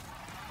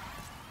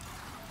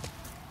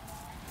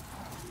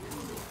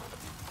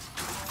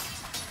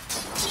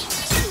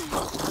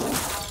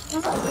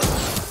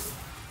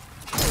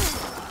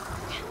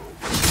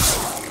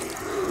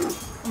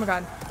 Oh my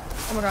god.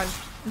 Oh my god.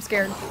 I'm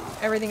scared.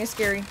 Everything is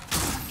scary.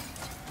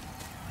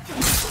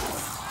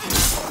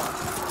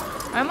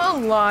 I'm a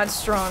lot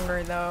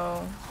stronger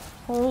though.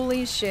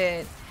 Holy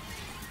shit.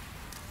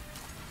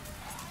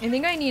 I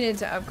think I needed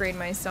to upgrade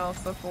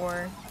myself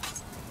before.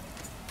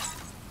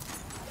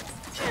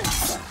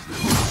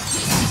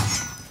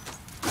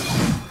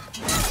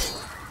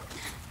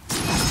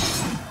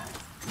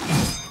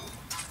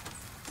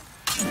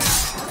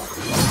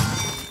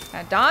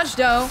 That dodge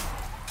though.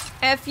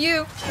 F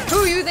you.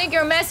 Who you think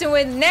you're messing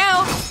with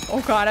now?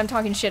 Oh god, I'm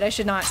talking shit. I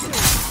should not.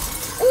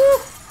 Ooh!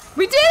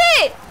 We did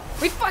it!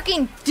 We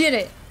fucking did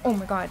it! Oh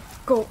my god.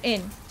 Go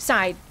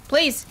inside,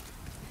 please.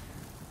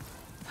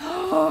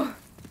 Oh.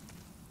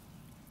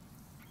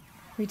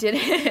 We did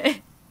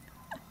it.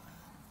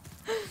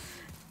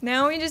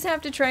 Now we just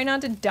have to try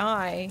not to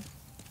die.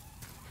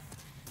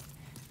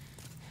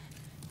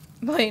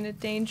 Playing a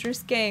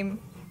dangerous game.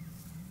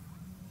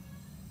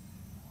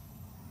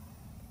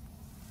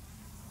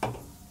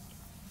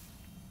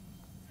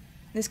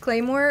 This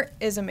claymore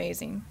is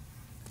amazing.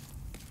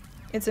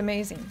 It's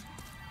amazing.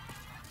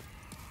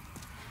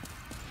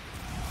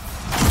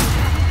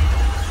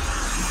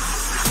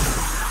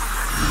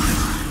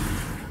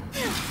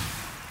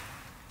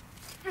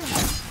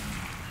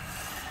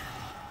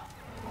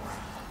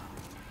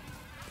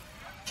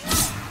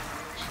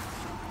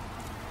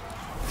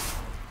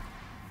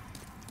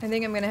 I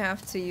think I'm gonna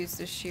have to use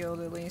the shield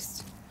at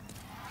least.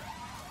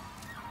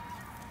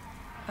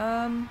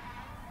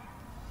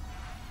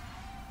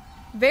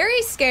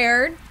 Very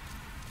scared.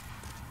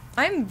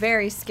 I'm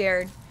very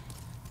scared.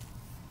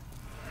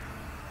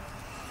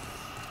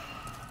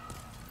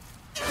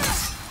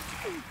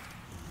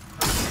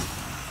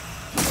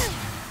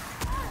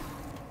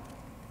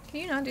 Can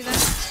you not do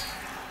that?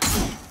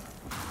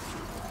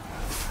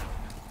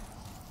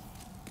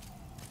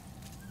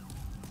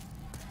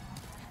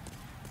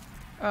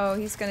 Oh,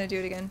 he's gonna do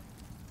it again.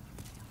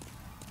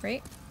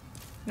 Right?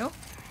 Nope.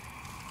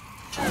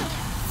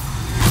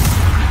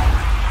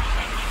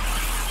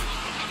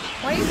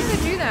 Why are you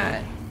gonna do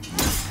that?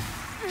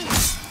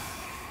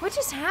 What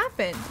just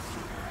happened?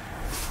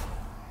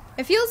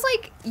 It feels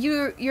like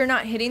you're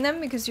not hitting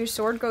them because your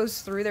sword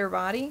goes through their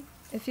body.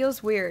 It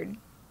feels weird.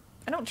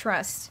 I don't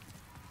trust.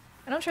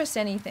 I don't trust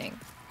anything.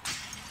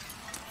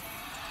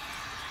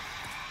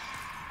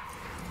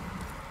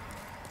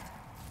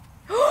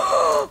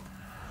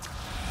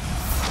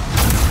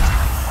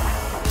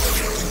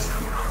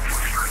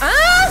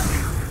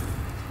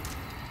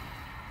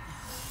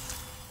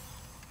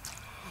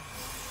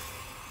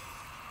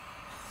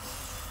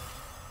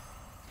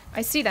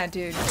 I see that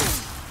dude.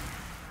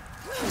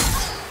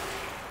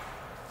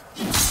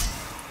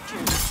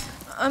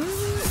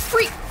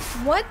 Freak!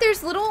 What?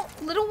 There's little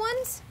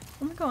ones?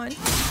 Oh my god.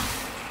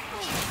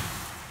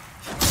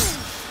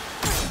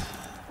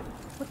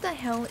 What the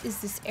hell is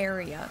this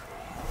area?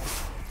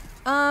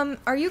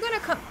 Are you gonna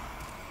come?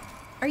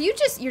 Are you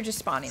just, you're just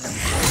spawning them?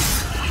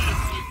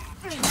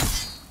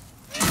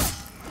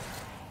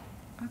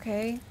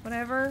 Okay,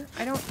 whatever.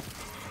 I don't...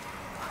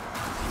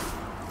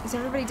 Is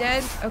everybody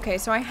dead? Okay,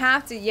 so I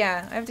have to,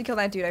 yeah, I have to kill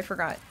that dude, I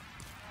forgot.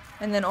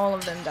 And then all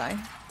of them die.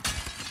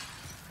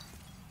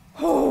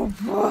 Oh,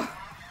 boy.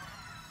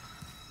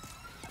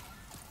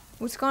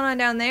 What's going on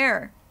down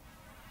there?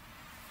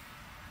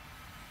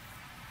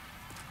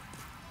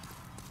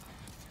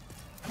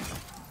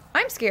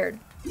 I'm scared.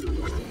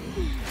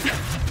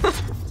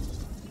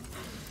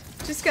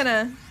 Just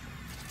gonna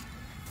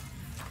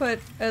put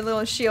a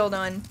little shield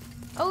on.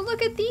 Oh,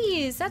 look at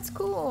these! That's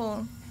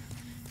cool.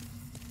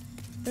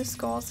 There's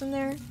skulls in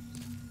there.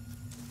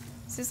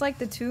 This is like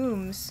the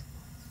tombs.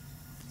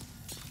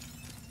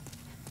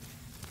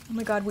 Oh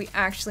my god, we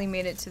actually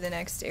made it to the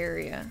next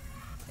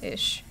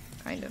area-ish,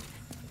 kind of.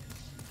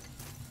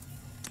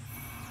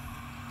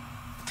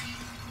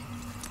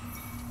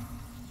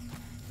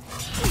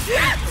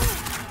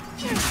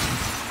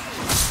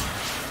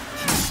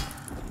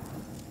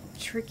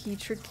 Tricky,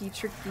 tricky,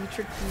 tricky,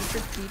 tricky,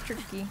 tricky,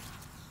 tricky.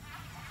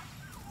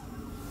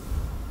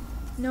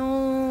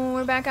 No,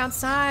 we're back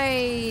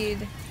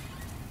outside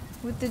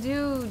with the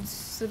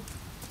dudes. The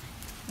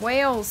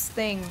whales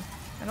thing.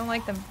 I don't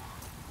like them.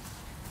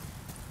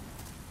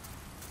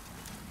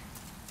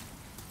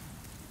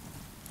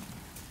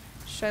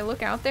 Should I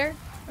look out there?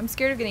 I'm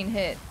scared of getting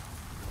hit.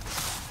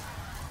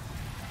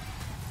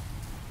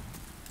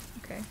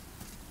 Okay.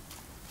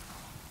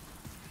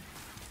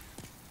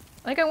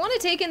 Like, I want to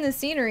take in the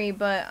scenery,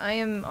 but I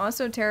am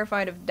also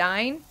terrified of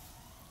dying.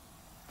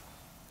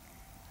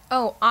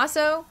 Oh,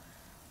 also,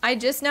 I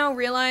just now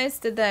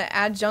realized that the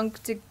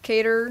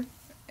adjuncticator,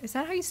 is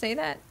that how you say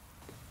that?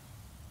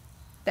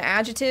 The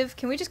adjective,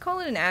 can we just call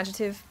it an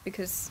adjective?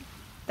 Because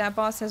that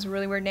boss has a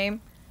really weird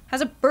name. Has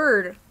a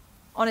bird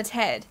on its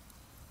head.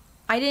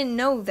 I didn't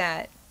know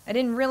that. I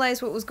didn't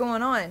realize what was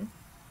going on.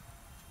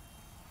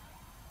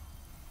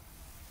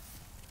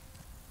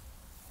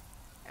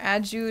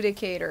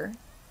 Adjudicator.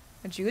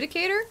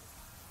 Adjudicator?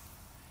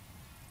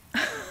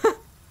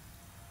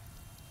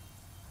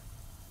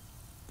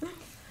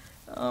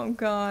 Oh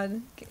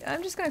god.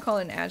 I'm just gonna call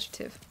it an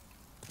adjective.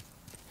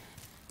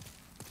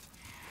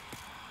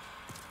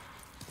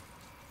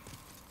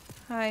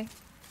 Hi.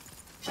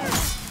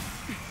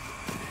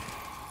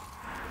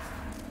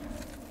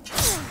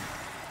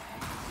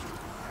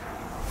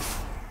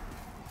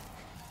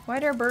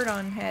 Why'd our bird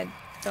on head,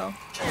 though?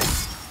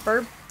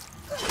 Bird?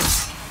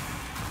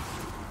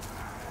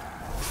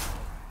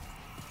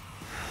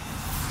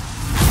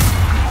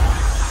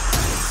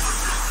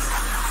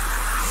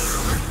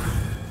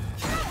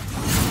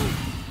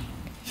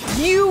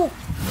 You!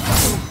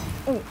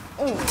 Oh, oh,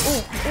 oh,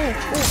 oh,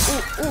 oh, oh,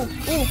 oh,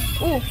 oh,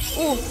 oh,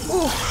 oh,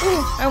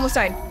 oh. I almost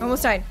died. I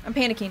almost died. I'm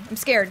panicking. I'm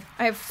scared.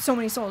 I have so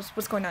many souls.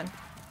 What's going on?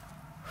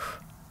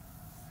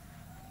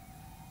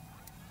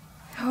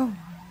 Oh.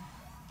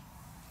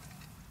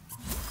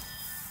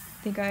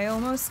 I think I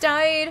almost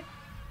died.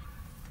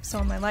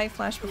 Saw my life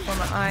flash before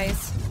my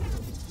eyes.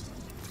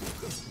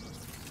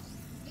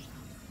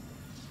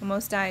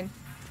 Almost died.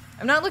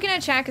 I'm not looking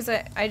at chat because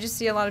I just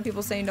see a lot of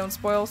people saying don't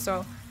spoil,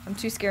 so I'm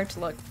too scared to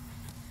look.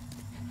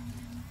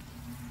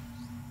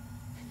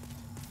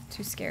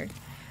 Too scared.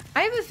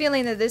 I have a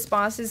feeling that this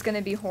boss is going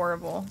to be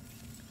horrible.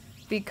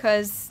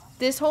 Because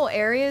this whole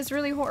area is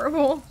really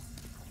horrible.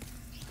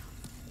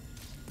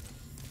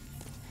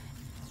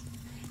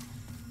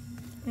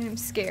 I'm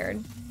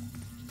scared.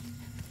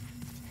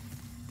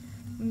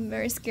 I'm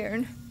very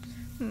scared.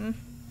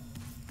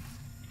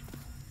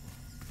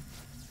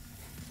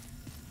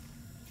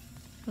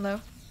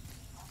 Hello?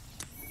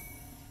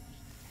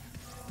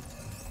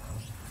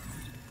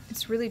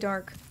 It's really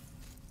dark.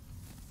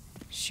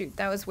 Shoot,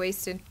 that was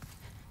wasted.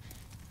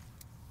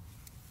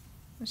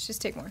 Let's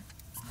just take more.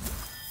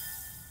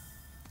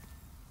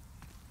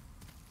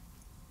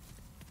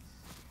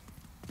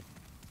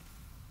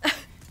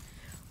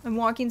 I'm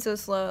walking so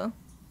slow.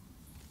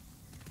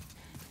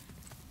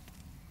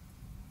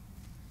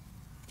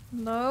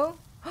 Hello?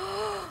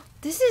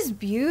 This is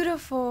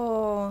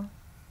beautiful.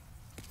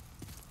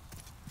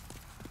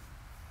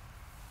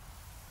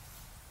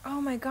 Oh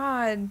my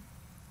god.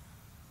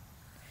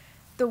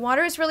 The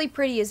water is really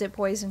pretty. Is it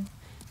poison?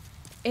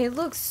 It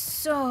looks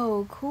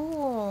so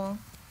cool.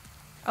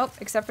 Oh,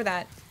 except for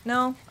that.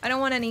 No, I don't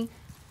want any.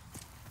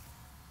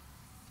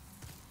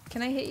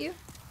 Can I hit you?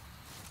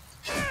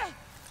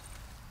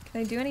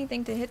 Can I do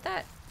anything to hit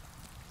that?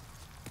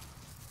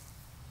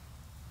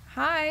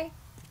 Hi.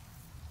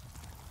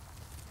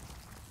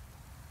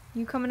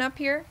 You coming up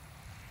here?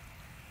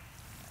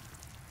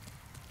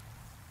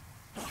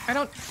 I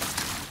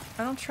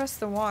don't trust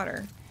the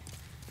water.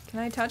 Can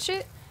I touch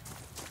it?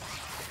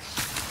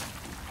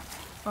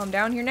 Oh, I'm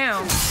down here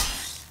now.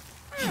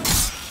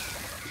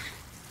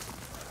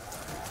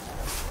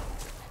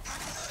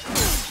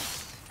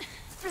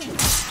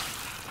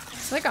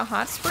 It's like a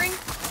hot spring.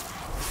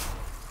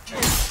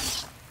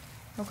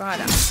 Oh god.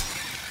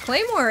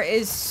 Claymore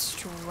is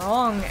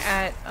strong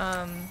at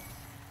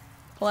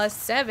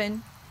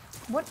 +7.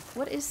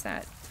 What is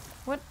that?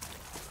 What?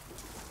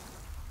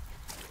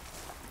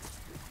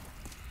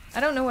 I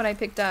don't know what I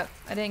picked up.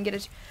 I didn't get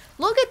it.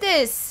 Look at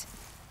this!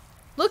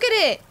 Look at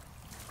it!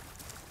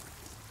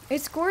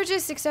 It's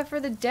gorgeous except for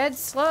the dead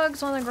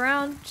slugs on the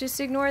ground. Just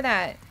ignore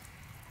that.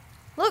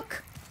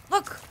 Look!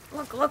 Look!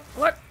 Look, look,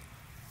 look!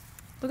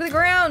 Look at the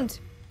ground!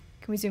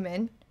 Can we zoom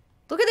in?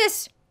 Look at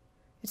this!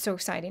 It's so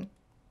exciting.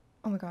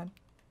 Oh my god.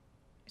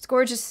 It's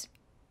gorgeous.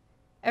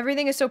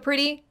 Everything is so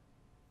pretty.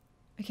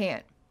 I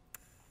can't.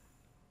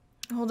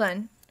 Hold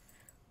on.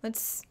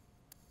 Let's...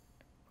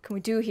 What can we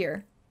do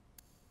here?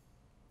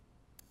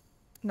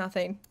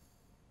 Nothing.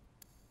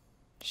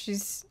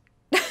 She's...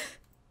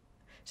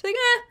 She's like,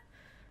 eh,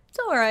 it's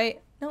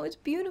alright. No, it's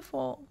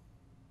beautiful.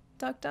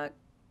 Duck, duck.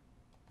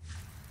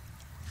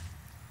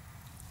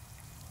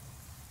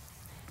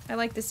 I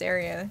like this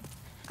area.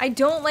 I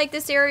don't like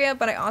this area,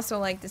 but I also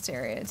like this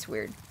area. It's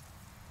weird.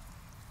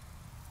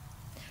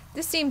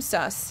 This seems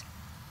sus.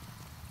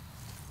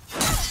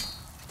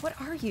 What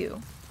are you?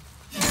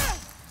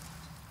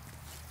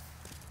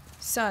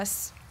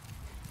 Sus.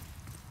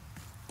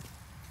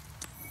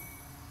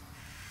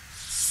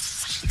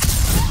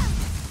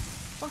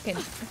 I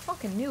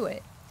fucking knew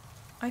it.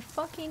 I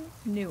fucking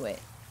knew it.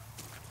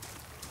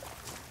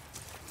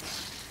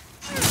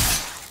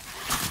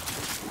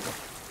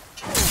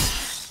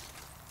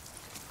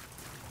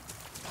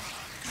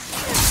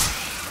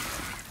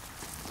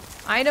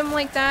 Item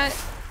like that?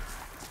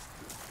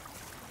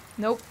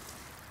 Nope.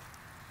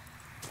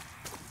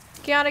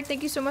 Chaotic,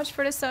 thank you so much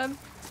for the sub.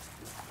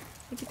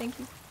 Thank you, thank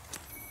you.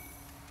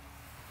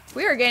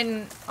 We are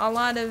getting a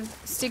lot of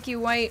sticky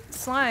white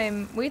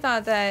slime. We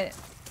thought that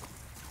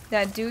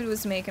that dude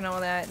was making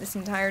all that this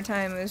entire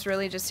time. It was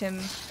really just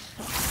him,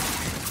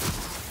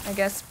 I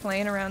guess,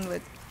 playing around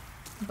with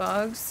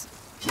bugs.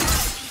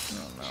 I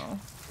don't know.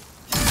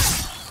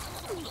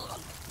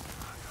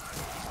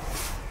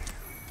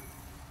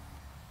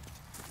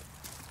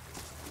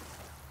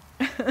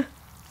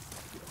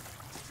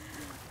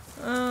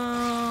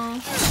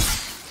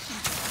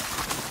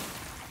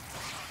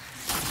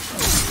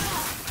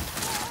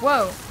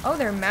 Whoa. Oh,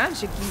 they're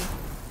magic-y.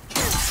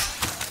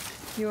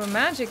 You a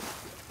magic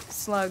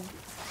slug.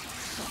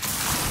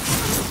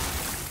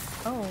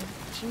 Oh,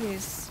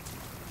 jeez.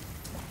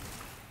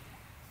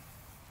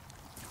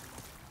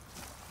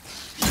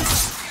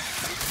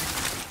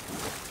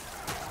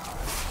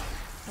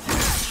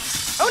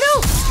 Oh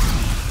no!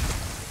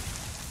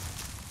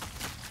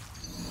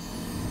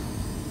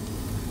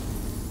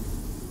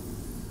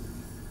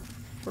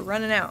 We're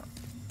running out.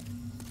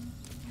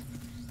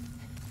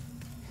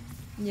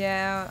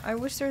 Yeah, I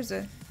wish there's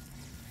a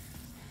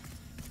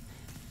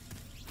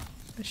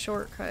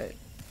shortcut.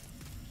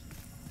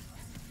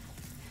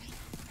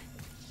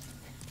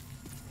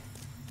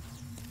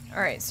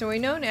 Alright, so we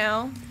know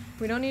now.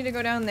 We don't need to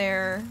go down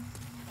there.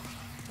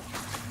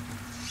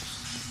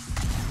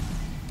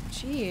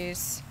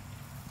 Jeez.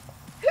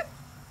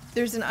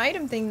 There's an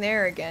item thing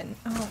there again.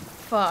 Oh,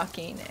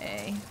 fucking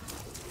A.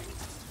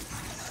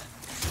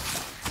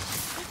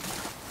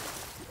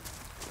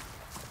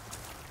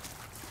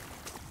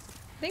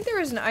 I think there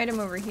was an item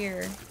over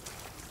here.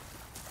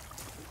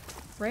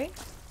 Right?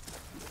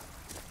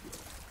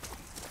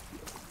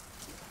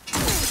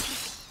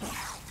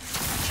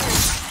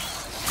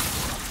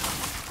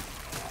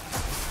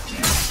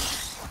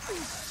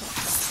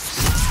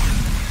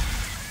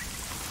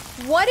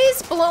 What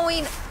is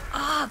blowing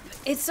up?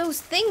 It's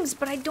those things,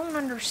 but I don't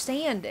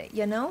understand it,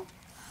 you know?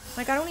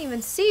 Like, I don't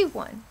even see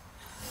one.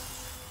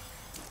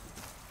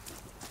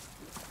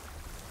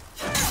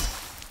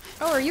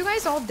 Oh, are you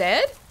guys all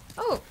dead?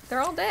 Oh, they're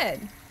all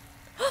dead.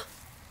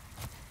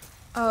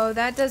 Oh,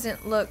 that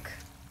doesn't look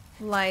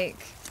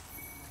like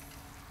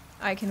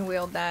I can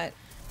wield that.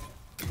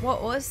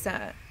 What was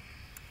that?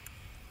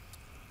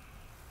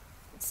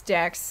 It's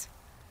Dex.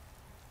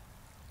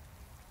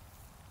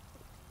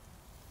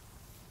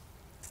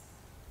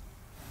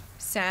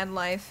 Sad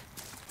life.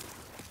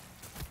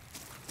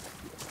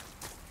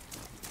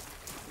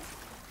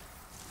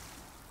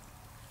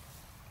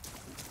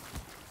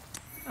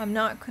 I'm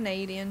not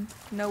Canadian.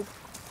 Nope.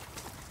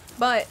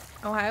 But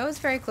Ohio is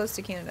very close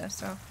to Canada,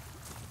 so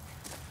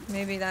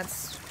maybe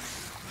that's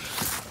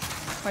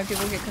why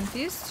people get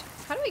confused.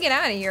 How do we get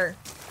out of here?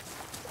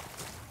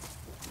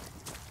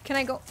 Can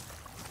I go?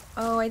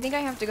 Oh, I think I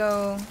have to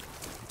go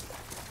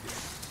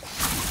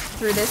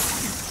through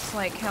this,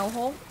 like,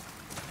 hellhole.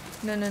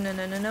 No, no, no,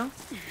 no, no, no.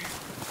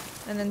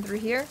 And then through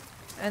here.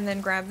 And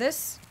then grab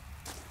this.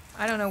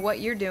 I don't know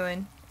what you're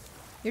doing.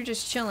 You're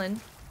just chilling.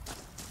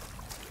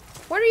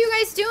 What are you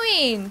guys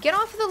doing? Get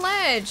off the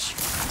ledge.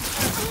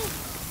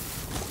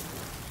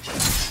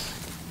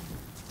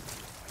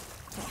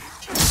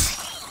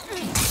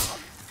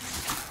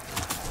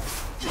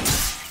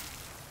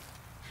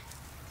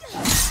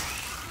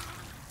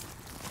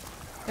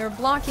 They're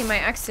blocking my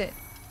exit.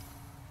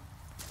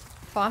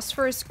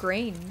 Phosphorus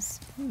grains.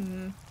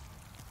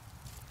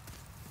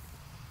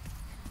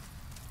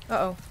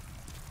 Uh-oh.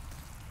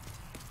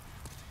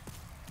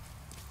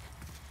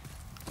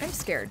 I'm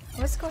scared.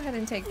 Let's go ahead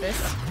and take this.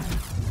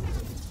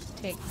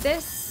 Take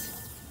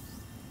this.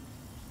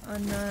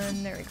 And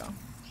then, there we go.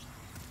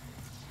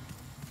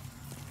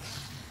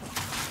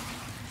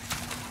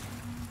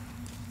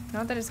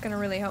 Not that it's gonna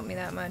really help me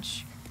that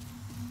much.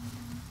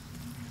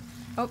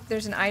 Oh,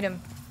 there's an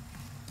item.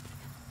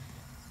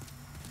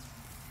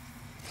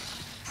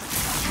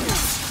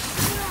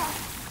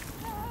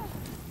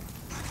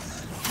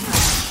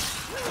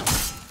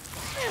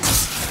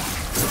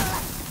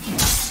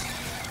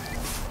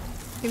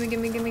 Gimme,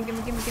 gimme, gimme,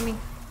 gimme, gimme, gimme.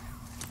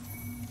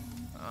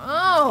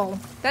 Oh!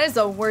 That is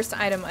the worst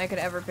item I could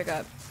ever pick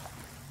up.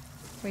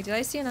 Wait, did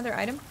I see another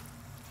item?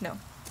 No.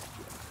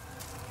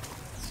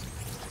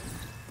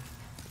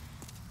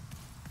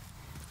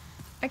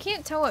 I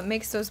can't tell what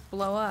makes those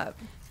blow up.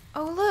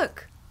 Oh,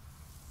 look!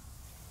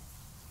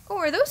 Oh,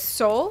 are those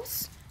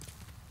souls?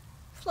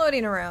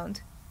 Floating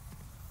around.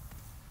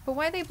 But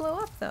why they blow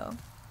up though?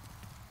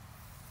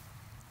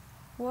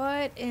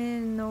 What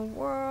in the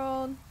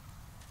world?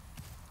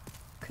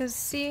 Cause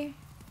see,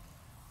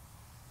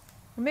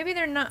 or maybe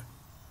they're not.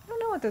 I don't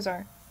know what those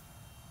are.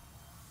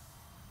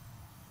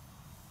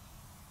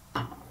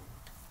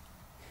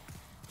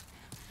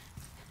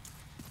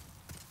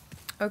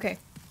 Okay,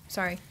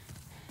 sorry.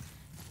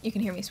 You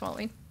can hear me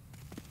swallowing.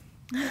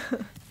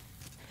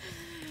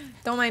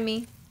 Don't mind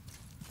me.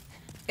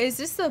 Is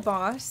this the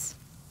boss?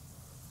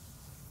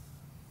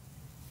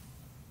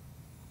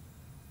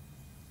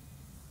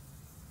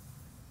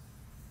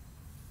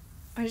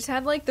 I just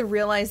had like the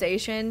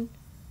realization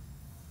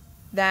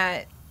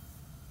that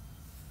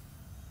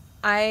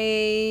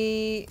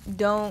I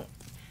don't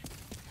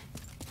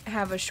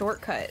have a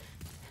shortcut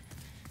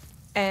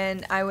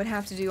and I would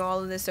have to do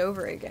all of this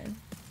over again.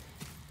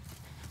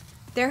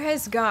 There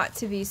has got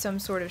to be some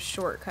sort of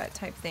shortcut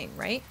type thing,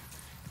 right?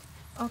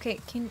 Okay,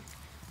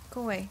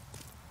 go away.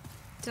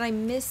 Did I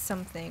miss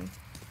something?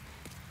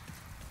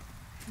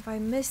 Have I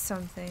missed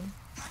something?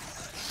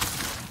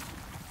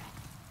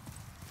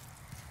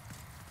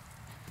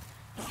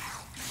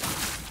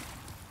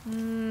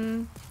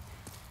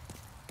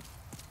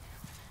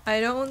 I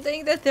don't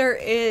think that there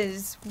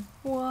is.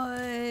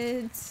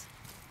 What?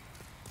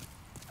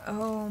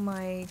 Oh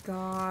my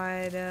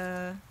god.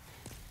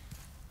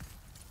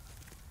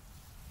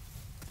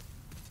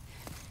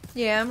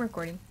 Yeah, I'm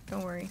recording.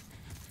 Don't worry.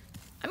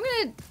 I'm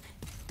gonna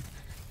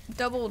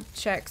double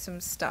check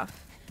some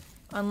stuff.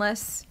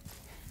 Unless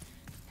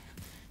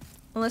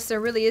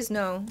there really is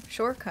no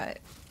shortcut.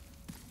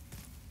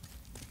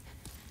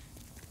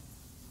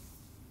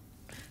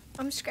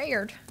 I'm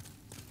scared.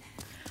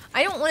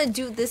 I don't want to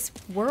do this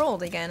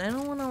world again. I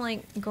don't want to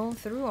like go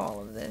through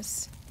all of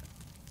this.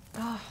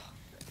 Oh.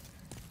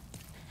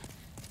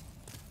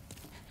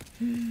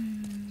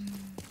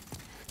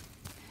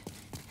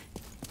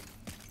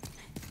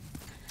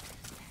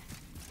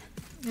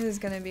 This is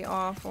gonna be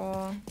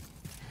awful.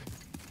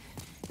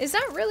 Is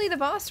that really the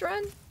boss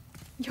run?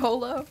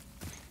 YOLO?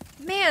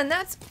 Man,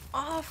 that's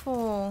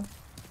awful.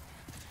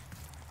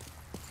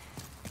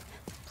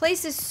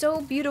 Place is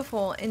so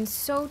beautiful and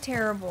so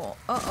terrible.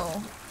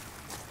 Uh-oh.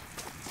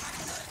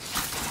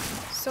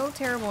 So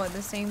terrible at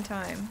the same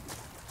time.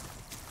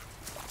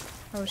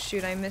 Oh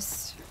shoot, I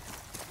missed.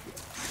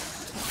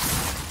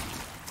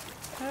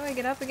 How do I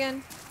get up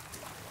again?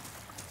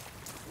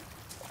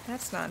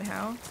 That's not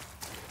how.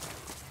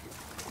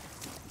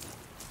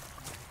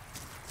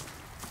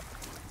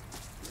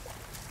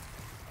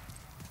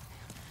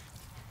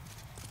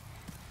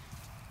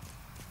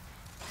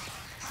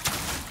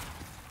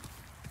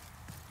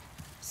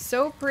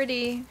 So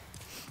pretty,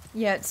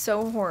 yet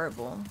so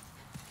horrible.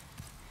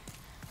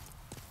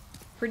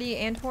 Pretty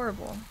and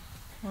horrible.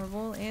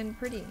 Horrible and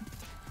pretty.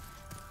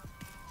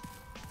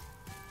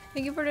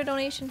 Thank you for the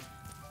donation.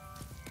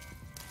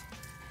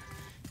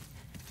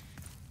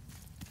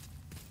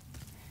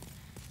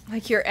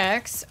 Like your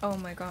ex? Oh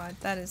my god,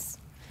 that is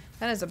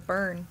a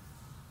burn.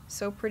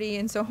 So pretty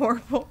and so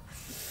horrible.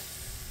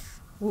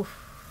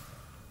 Oof.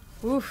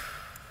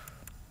 Oof.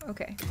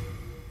 Okay.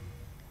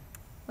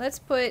 Let's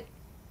put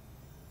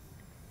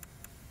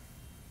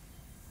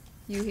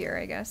you here,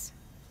 I guess.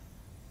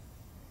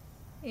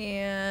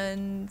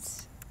 And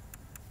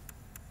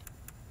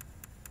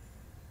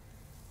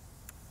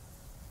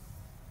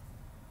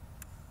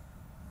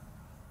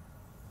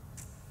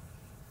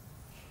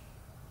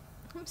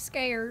I'm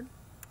scared.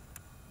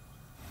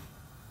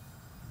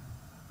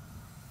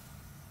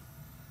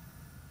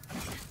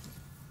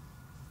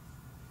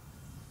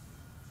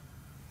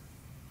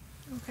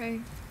 Okay.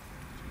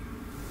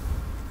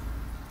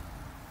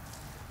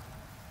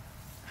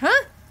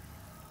 Huh?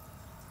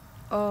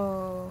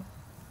 Oh.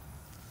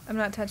 I'm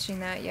not touching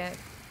that yet.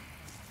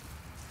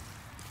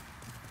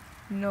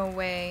 No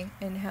way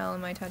in hell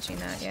am I touching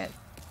that yet.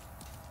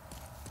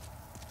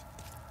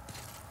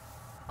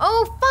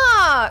 Oh,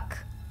 fuck!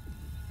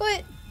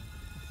 But...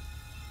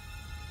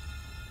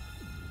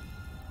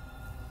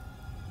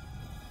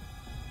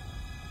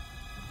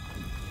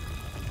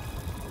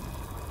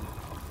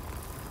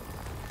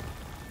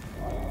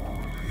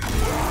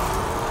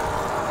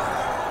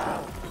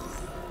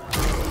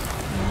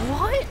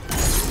 What?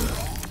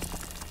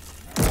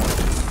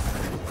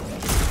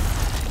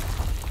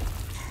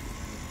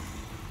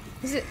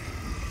 Is it...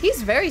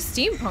 He's very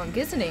steampunk,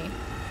 isn't he?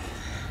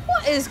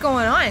 What is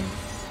going on?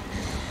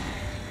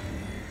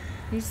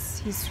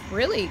 He's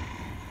really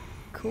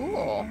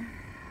cool.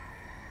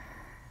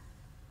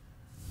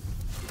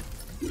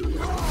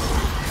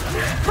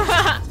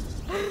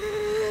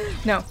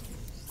 No.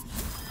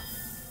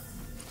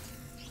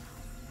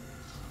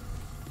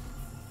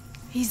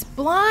 He's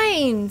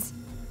blind!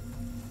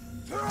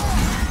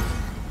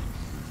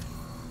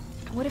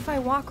 What if I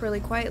walk really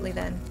quietly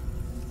then?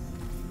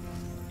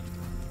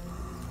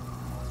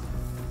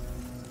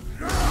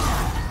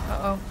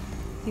 Uh-oh.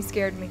 He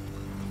scared me.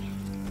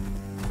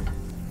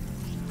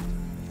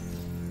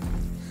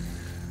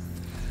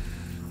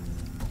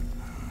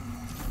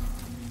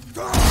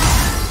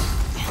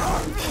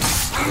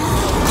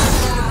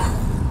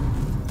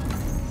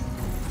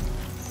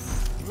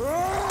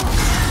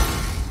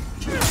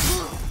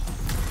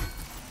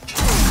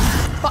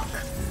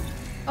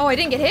 I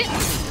didn't get hit?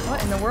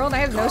 What in the world? I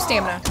have no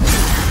stamina.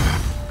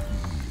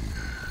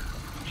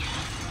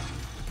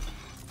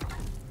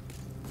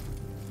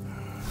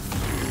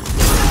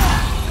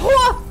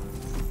 Whoa!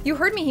 You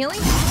heard me healing?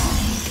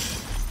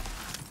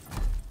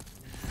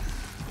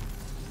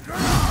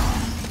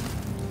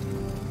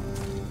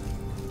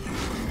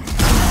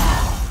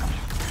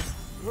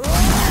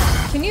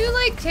 Can you,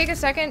 like, take a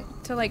second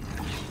to, like,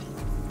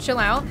 chill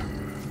out?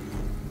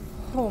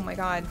 Oh my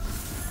god.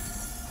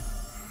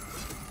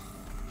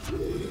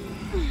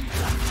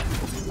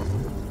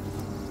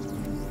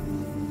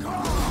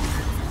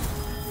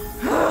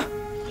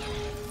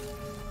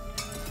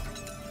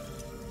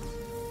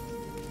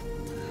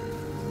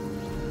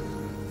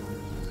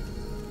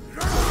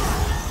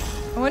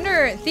 I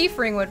wonder Thief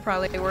Ring would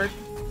probably work.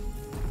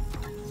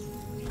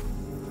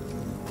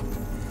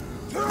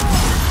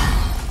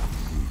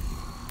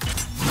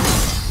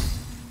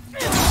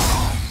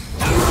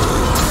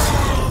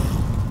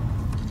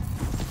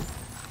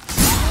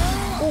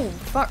 Oh,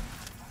 fuck.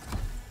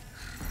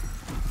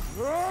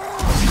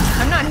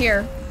 I'm not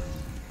here.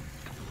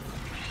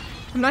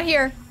 I'm not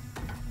here.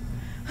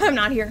 I'm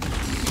not here.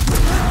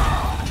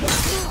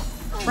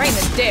 Right in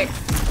the dick.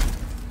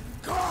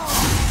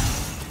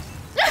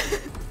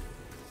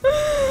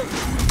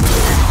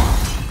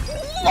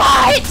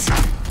 What?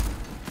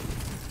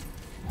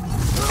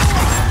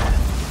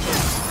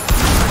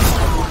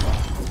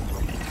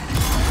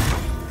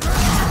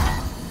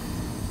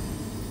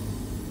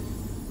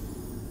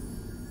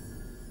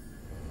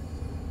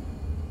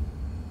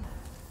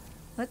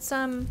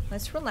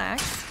 Let's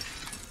relax.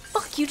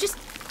 Fuck, you just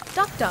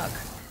duck.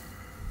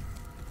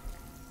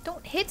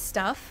 Don't hit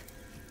stuff.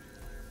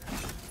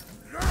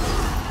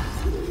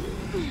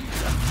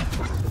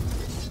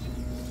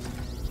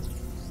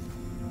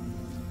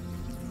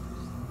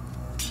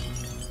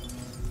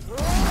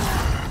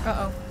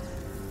 Uh-oh.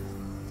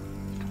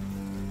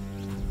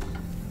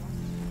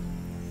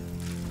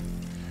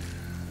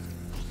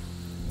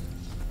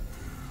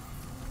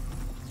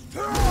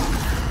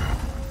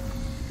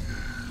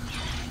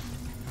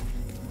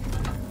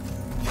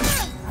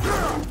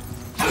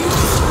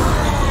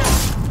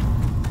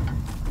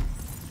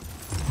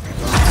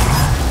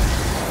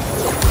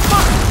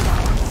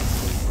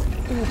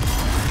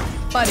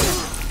 Buddy.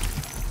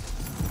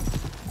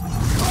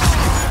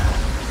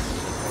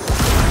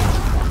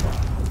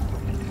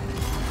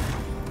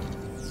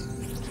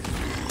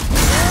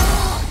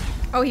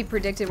 Oh, he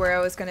predicted where I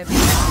was gonna be.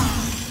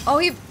 Oh,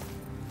 he...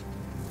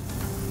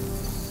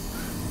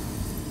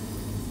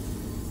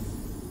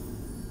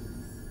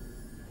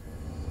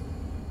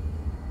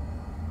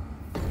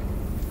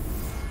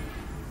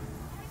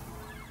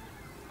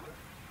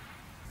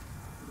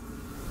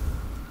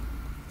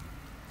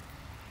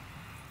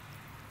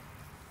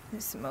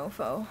 This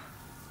mofo.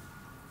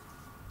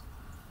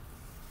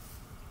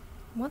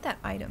 I want that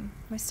item.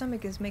 My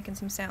stomach is making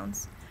some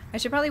sounds. I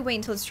should probably wait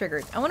until it's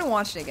triggered. I want to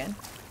watch it again.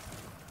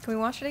 Can we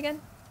watch it again?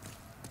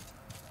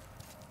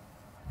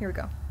 Here we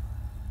go.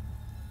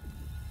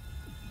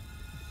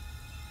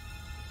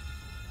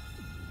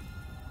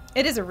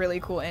 It is a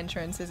really cool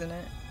entrance, isn't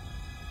it?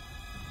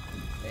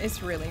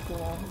 It's really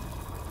cool.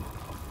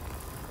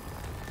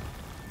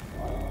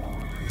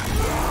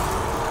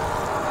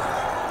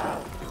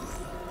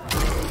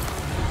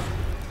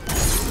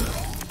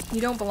 You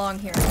don't belong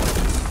here.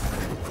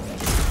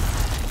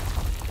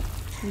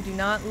 You do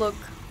not look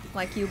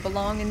like you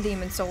belong in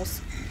Demon Souls,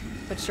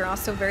 but you're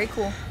also very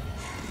cool.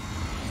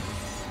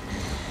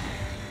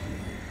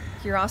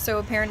 You're also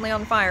apparently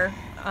on fire.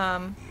 I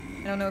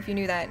don't know if you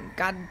knew that.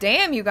 God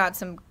damn, you got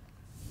some...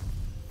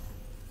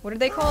 What are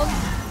they called?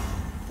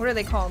 What are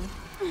they called?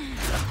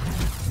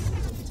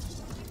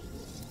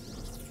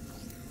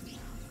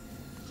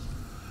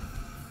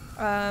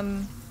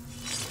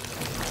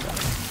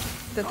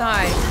 The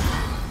thigh.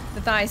 The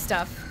thigh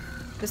stuff.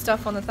 The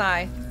stuff on the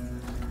thigh.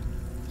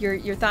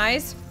 Your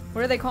thighs?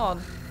 What are they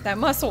called? That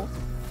muscle.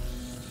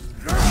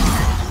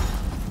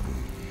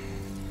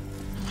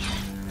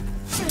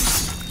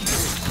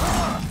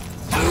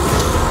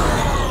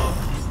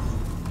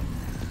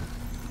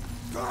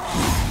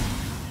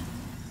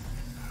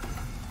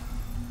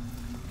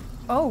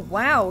 Oh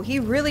wow, he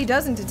really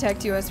doesn't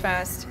detect you as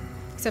fast.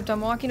 Except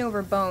I'm walking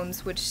over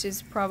bones, which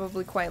is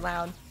probably quite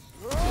loud.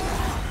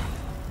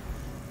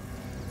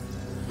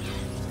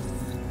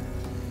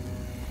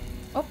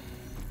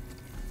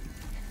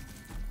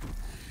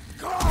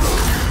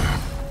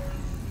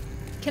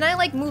 Can I,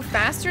 like, move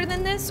faster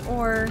than this,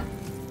 or...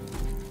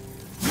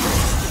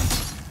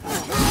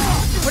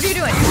 What are you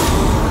doing?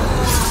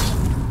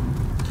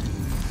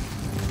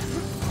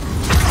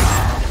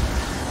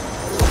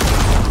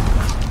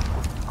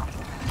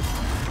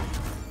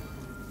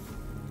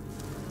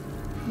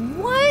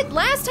 What?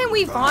 Last time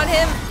we fought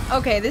him...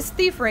 Okay, this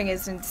Thief Ring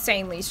is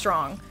insanely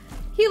strong.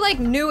 He, like,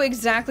 knew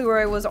exactly where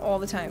I was all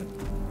the time.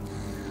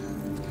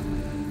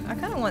 I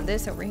kind of want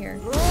this over here.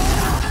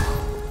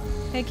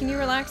 Hey, can you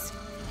relax?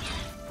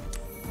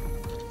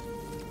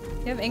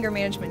 You have anger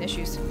management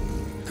issues.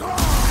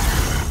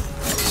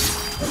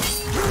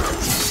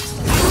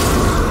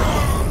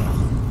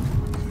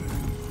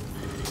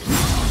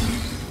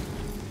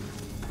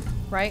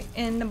 Right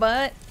in the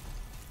butt.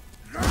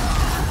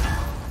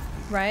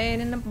 Right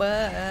in the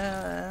butt.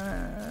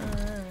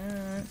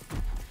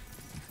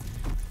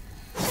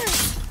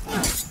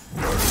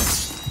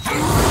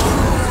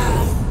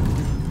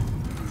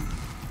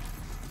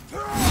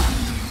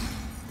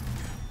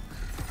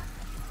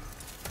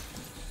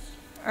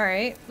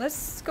 Alright,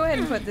 let's go ahead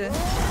and put the...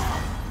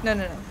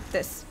 No,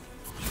 this.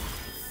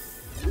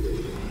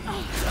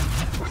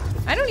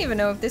 I don't even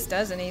know if this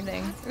does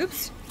anything.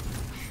 Oops.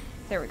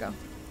 There we go.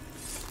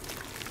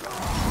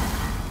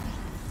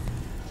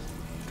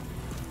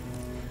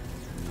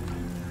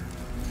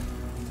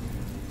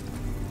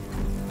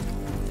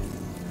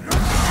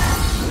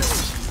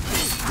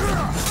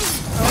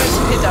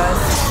 Oh, it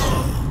does.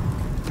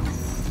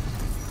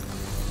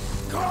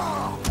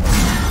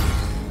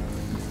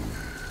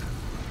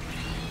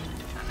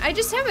 I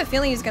just have a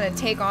feeling he's gonna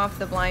take off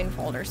the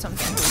blindfold or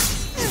something.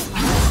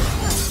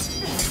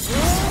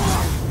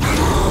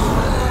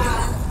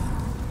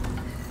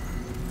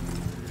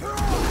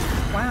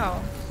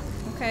 Wow.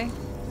 Okay.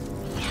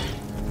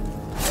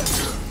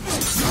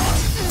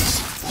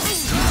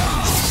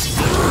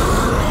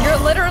 You're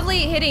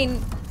literally hitting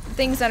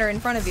things that are in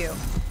front of you.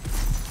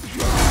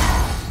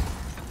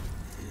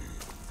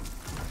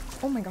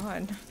 Oh my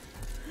god.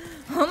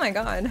 Oh my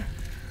god.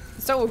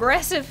 So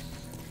aggressive.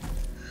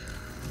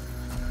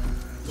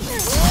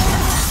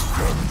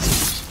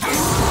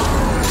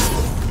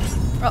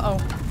 Uh-oh.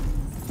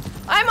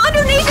 I'm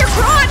underneath your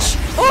crotch!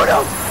 Oh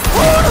no!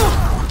 Oh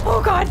no!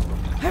 Oh god!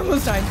 I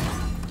almost died.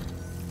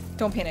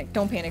 Don't panic,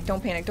 don't panic,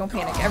 don't panic, don't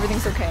panic.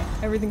 Everything's okay.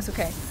 Everything's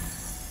okay.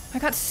 I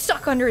got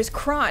stuck under his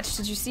crotch.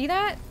 Did you see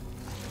that?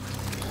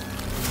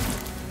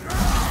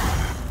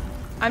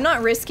 I'm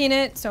not risking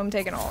it, so I'm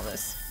taking all of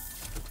this.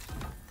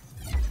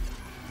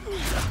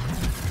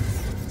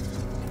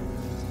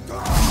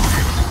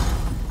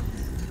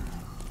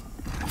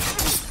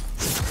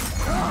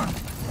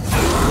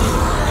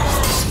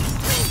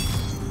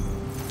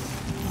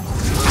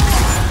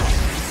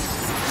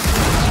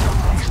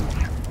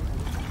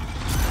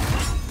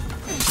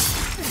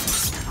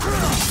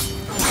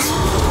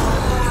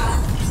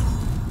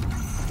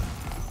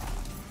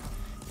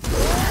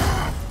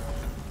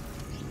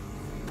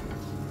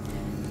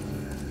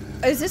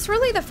 Is this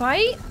really the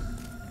fight?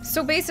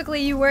 So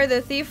basically you wear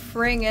the thief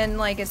ring and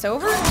like it's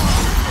over?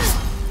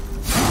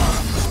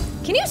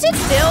 Can you sit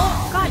still?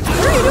 God,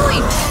 what are you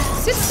doing?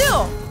 Sit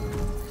still.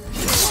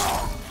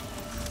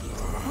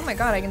 Oh my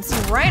god, I can see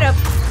right up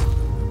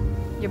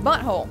your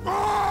butthole.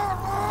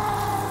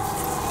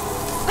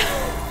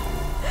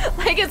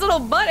 Like his little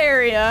butt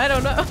area, I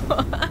don't know.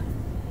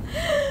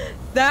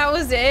 That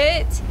was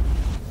it?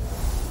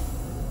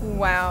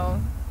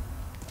 Wow.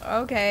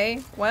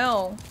 Okay,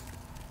 well.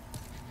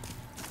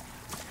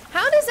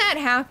 How does that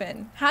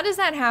happen? How does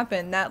that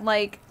happen? That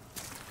like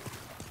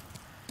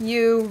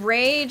you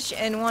rage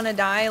and want to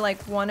die like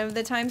one of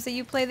the times that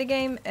you play the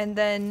game and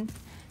then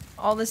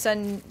all of a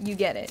sudden you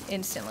get it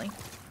instantly.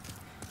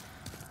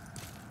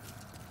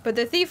 But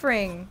the thief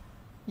ring,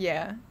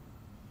 yeah.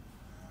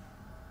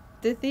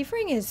 The thief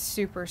ring is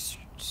super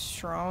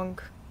strong.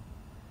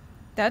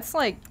 That's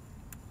like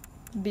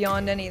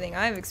beyond anything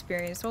I've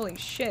experienced. Holy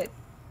shit.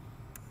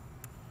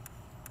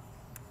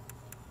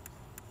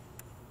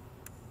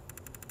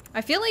 I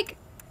feel like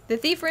the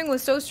thief ring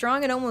was so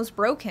strong it almost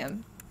broke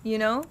him, you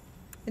know?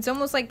 It's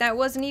almost like that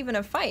wasn't even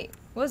a fight,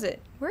 was it?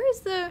 Where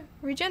is the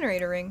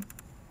regenerator ring?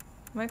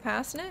 Am I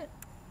passing it?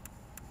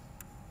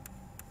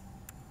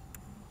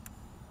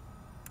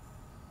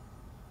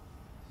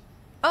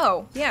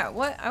 Oh, yeah,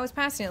 what? I was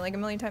passing it like a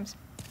million times.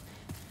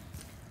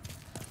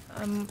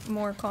 I'm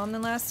more calm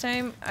than last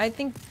time. I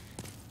think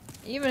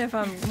even if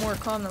I'm more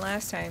calm than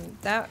last time,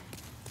 that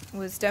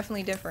was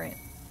definitely different.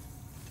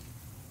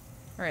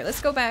 Alright,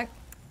 let's go back.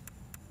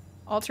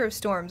 Altar of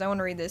Storms. I want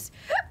to read this.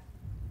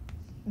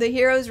 The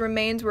hero's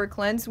remains were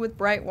cleansed with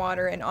bright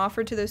water and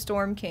offered to the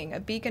Storm King, a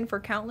beacon for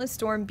countless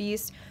storm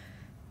beasts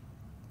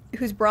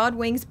whose broad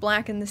wings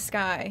blacken the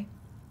sky.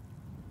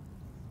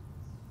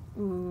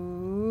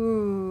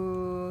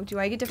 Ooh. Do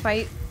I get to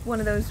fight one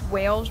of those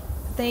whale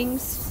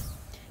things?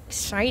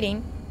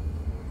 Exciting.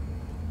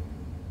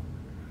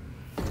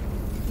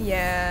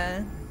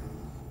 Yeah.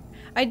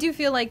 I do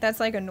feel like that's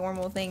like a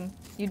normal thing.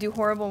 You do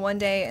horrible one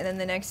day and then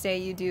the next day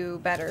you do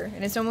better.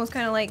 And it's almost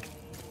kind of like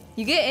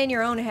you get in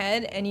your own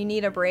head and you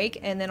need a break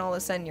and then all of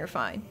a sudden you're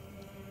fine.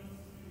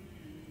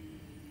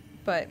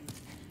 But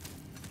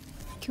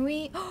can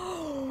we...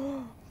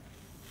 Oh,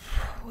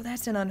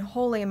 that's an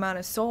unholy amount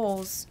of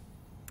souls.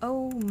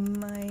 Oh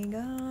my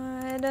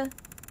god.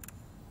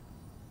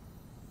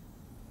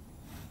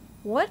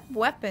 What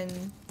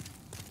weapon?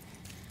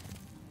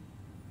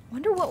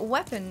 Wonder what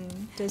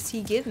weapon does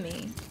he give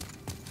me?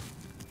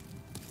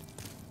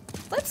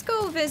 Let's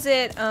go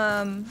visit,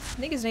 I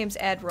think his name's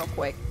Ed real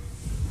quick.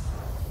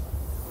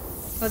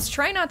 Let's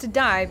try not to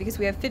die because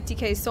we have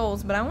 50k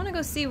souls, but I want to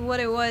go see what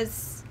it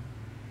was.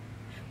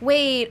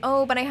 Wait,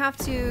 oh, but I have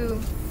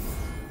to...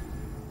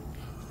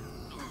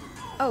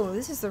 Oh,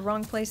 this is the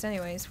wrong place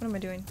anyways. What am I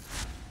doing?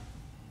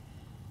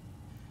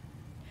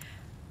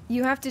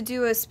 you have to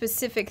do a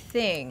specific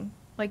thing.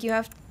 Like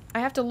I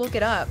have to look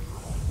it up.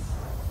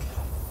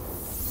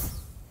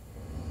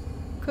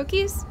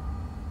 Cookies?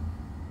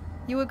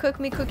 You would cook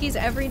me cookies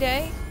every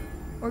day?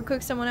 Or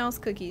cook someone else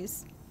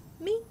cookies?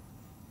 Me?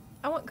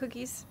 I want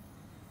cookies.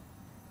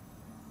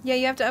 Yeah,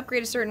 you have to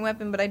upgrade a certain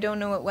weapon, but I don't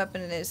know what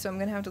weapon it is, so I'm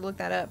gonna have to look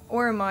that up.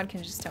 Or a mod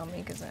can just tell me,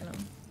 because I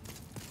don't.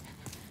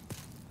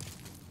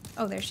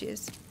 Oh, there she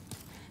is.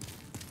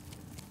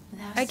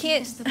 I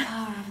can't.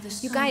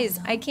 You guys,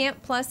 I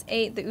can't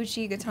 +8 the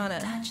Uchi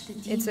Katana.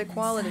 It's a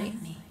quality.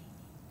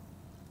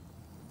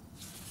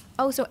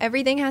 Oh, so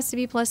everything has to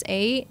be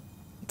 +8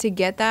 to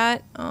get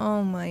that?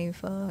 Oh my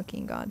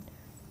fucking god.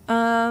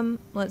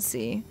 Let's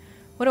see.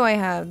 What do I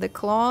have? The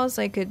claws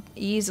I could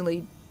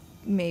easily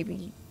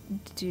maybe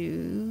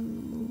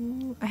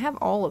do. I have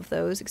all of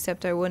those,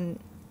 except I wouldn't.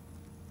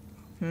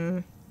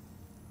 Okay.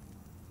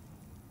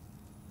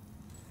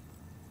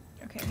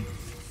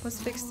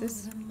 Let's fix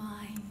this.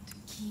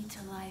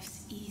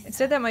 It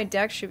said that my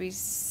deck should be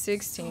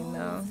 16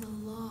 though.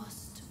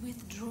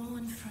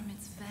 Withdrawn from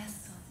its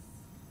vessel.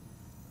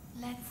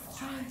 Let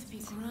strength be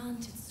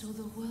granted so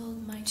the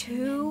world might be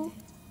mended.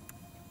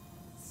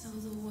 So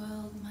the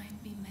world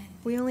might be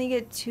mended. We only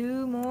get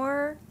 2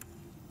 more?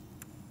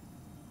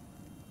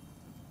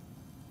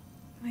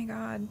 Oh my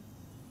god.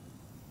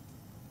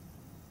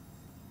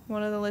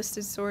 One of the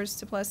listed swords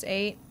to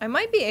 +8. I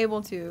might be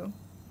able to.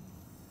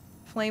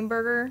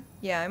 Flameburger?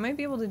 Yeah, I might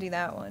be able to do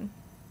that one.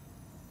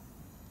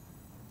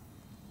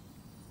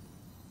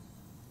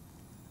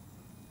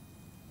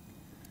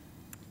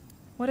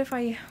 What if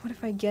I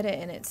get it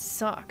and it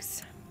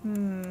sucks?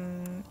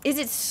 Is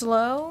it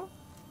slow?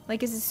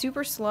 Like, is it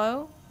super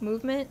slow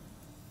movement?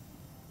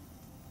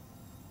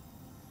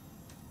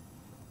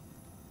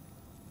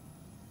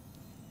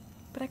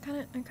 But I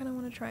kind of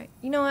want to try.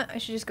 You know what? I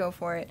should just go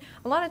for it.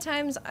 A lot of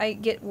times I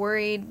get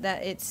worried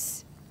that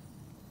it's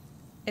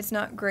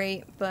not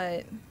great,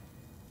 but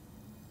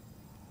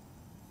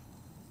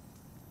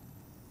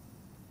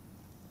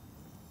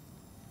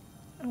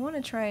I want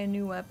to try a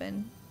new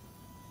weapon.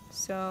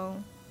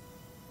 So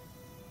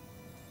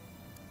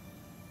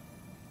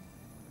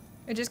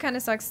it just kind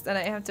of sucks that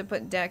I have to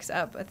put Dex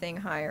up a thing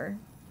higher.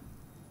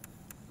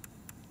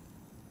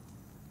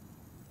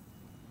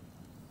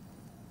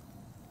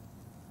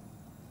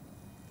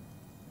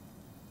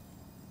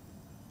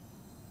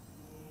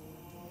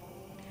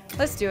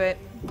 Let's do it.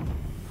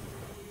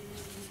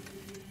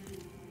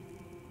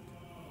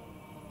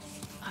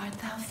 Art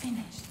thou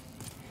finished?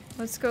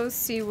 Let's go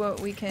see what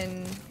we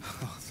can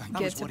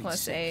get to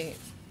 +8.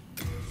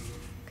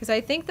 Because I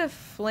think the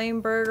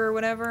Flameburger or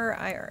whatever,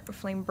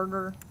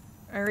 Flameburger,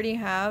 I already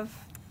have.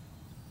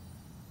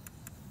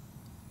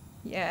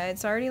 Yeah,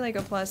 it's already like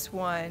a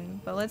 +1.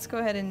 But let's go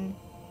ahead and...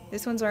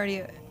 This one's already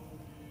a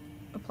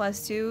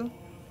 +2.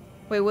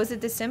 Wait, was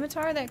it the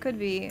scimitar? That could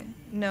be.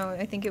 No,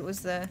 I think it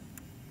was the...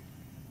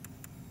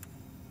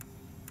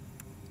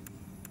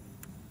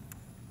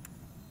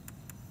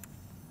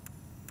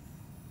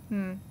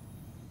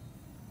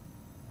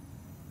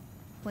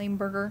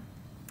 Flameburger.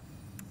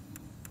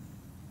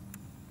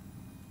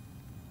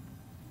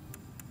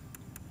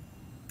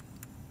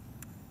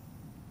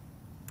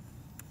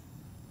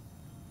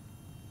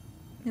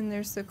 And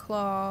there's the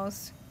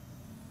claws.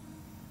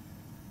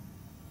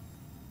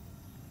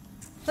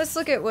 Let's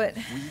look at what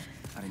We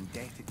are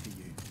indebted to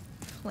you.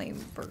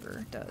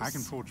 Flameburger does. I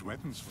can forge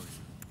weapons for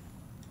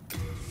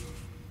you.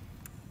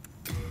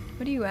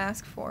 What do you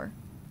ask for?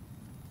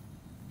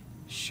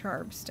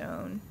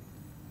 Sharpstone.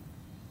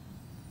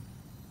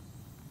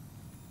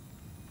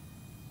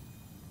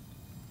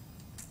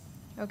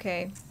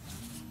 Okay.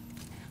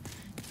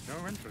 No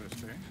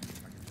interest, eh?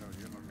 I can tell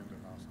you're not going to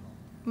last long.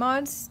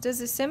 Mods, does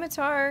the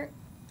scimitar...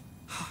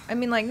 I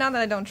mean, like, not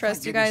that I don't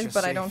trust you guys,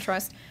 but I don't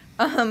trust.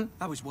 I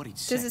was worried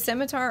sick. Does the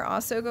scimitar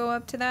also go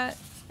up to that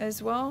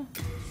as well?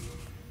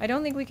 I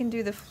don't think we can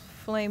do the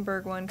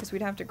Flameburg one because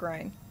we'd have to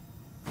grind.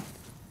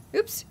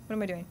 Oops, what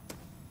am I doing?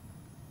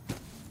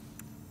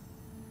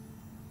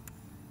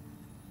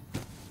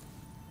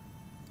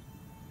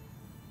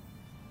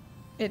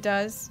 It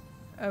does?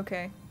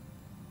 Okay.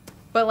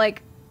 But,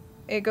 like,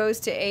 it goes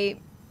to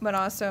 8, but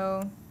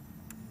also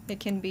it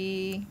can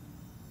be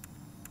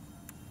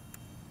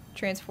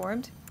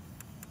transformed?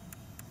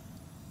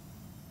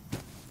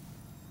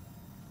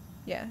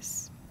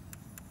 Yes.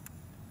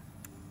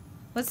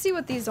 Let's see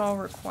what these all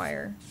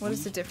require. What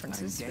is the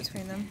differences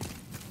between them?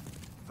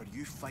 For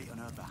you fight on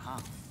our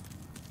behalf.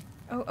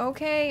 Oh,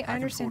 okay, I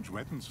understand. I can forge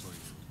weapons for you.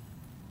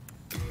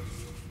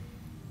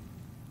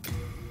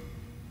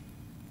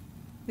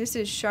 This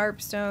is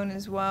Sharpstone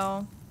as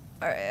well.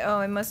 Oh,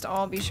 it must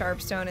all be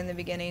Sharpstone in the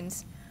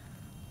beginnings.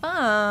 What's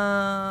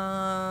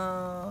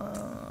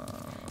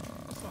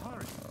the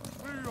hurry?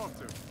 Where are you off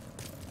to?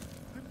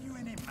 Have you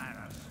any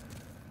manners?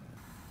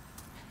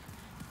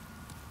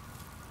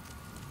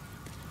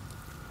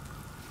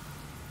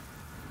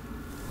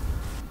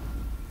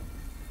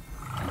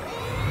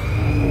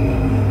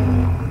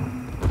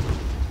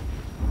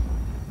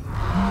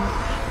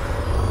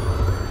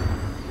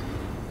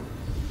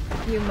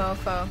 You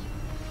mofo.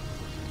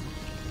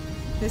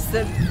 This is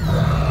the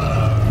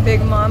big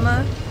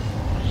mama.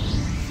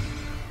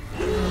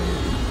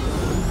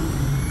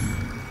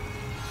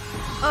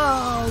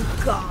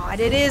 Oh god,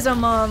 it is a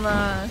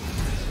mama.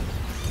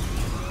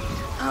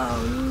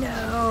 Oh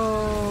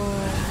no.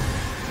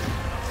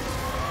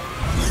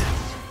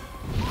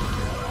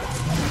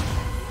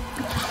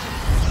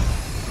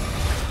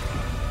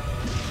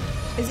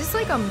 Is this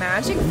like a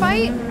magic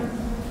fight?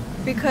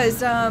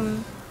 Because,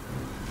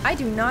 I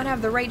do not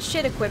have the right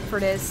shit equipped for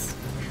this.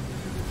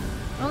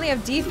 I only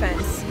have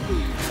defense.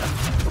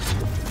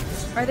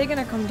 Are they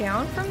gonna come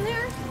down from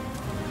there?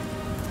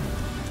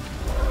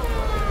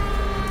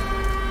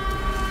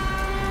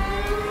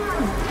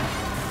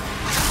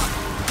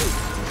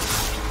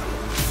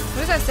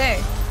 What does that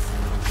say?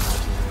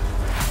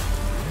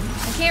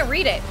 I can't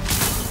read it.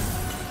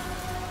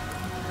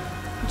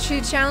 To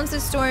challenge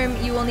the storm,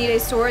 you will need a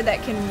sword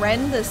that can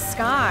rend the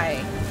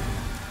sky.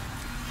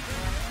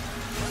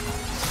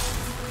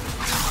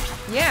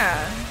 Yeah.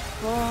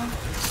 Well,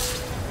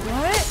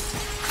 what?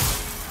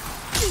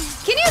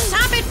 Can you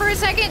stop it for a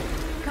second?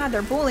 God,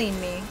 they're bullying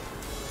me.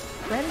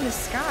 Rend the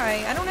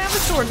sky? I don't have a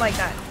sword like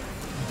that.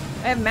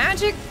 I have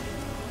magic.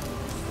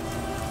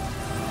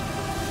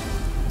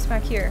 What's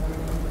back here?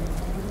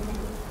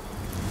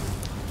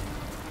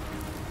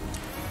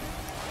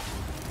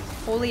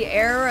 Holy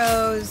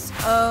arrows.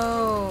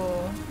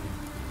 Oh.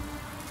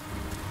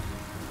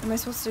 Am I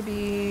supposed to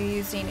be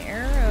using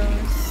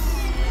arrows?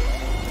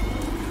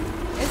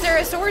 Is there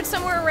a sword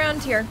somewhere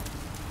around here?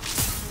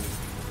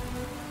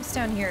 What's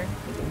down here?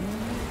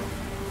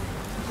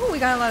 Oh, we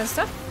got a lot of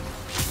stuff.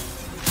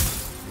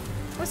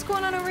 What's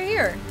going on over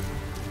here?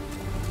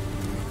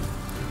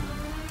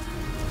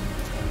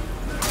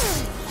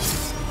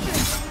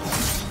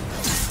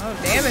 Oh,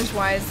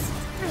 damage-wise.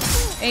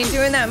 Ain't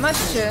doing that much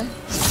to...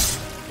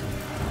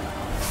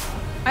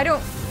 I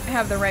don't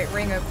have the right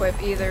ring equip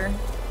either.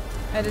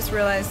 I just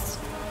realized.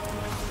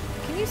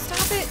 Can you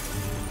stop it?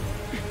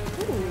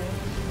 Ooh.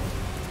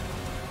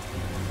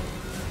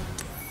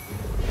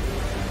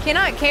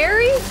 Cannot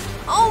carry?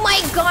 Oh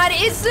my god,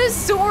 it's the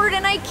sword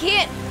and I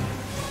can't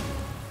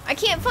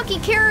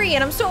fucking carry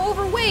it. I'm so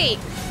overweight.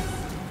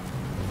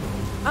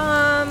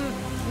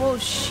 Well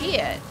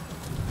shit.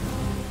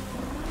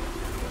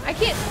 I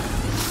can't,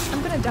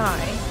 I'm gonna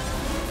die.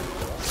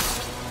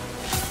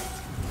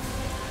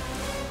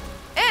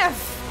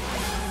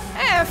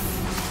 F!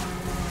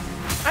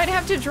 I'd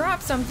have to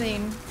drop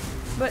something.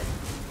 But...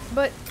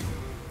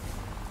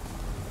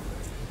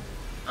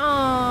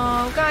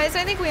 Oh, guys,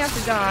 I think we have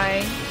to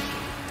die.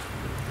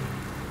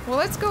 Well,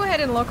 let's go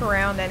ahead and look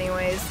around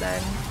anyways,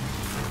 then.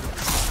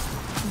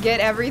 Get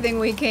everything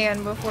we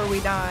can before we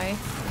die.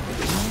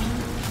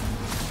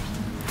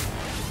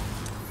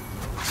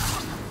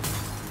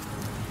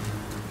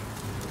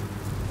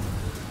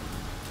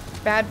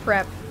 Bad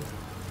prep.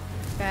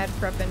 Bad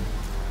prepping.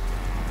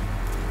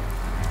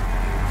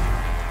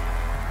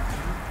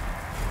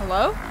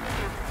 Hello?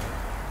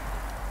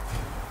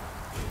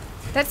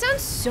 That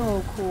sounds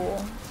so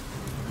cool.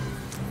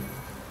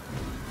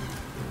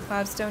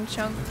 Cloudstone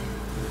chunk.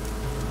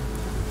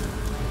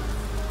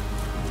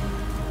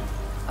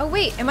 Oh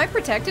wait, am I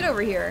protected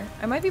over here?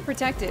 I might be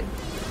protected.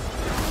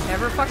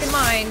 Never fucking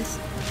mind.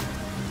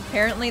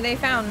 Apparently they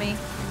found me.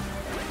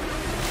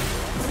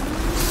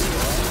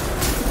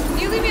 Can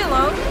you leave me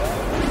alone?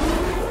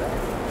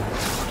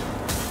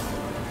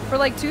 For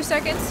like 2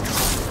 seconds?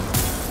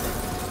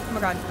 Oh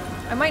my god.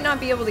 I might not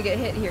be able to get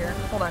hit here.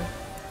 Hold on.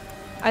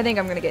 I think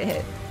I'm gonna get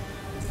hit.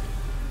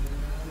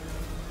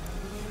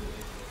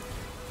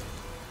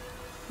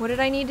 What did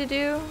I need to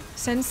do?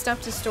 Send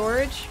stuff to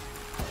storage?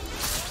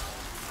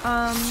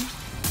 How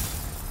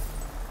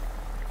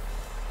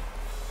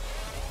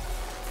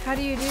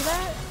do you do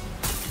that?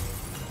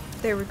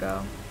 There we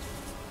go.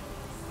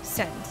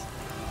 Send.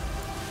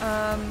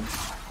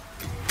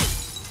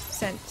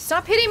 Send.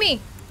 Stop hitting me!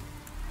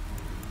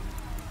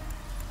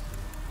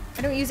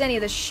 I don't use any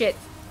of this shit.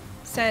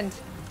 Send.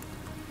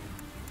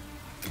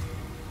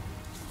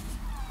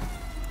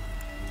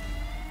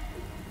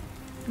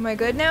 Am I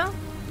good now?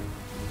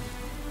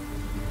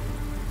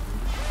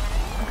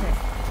 Okay.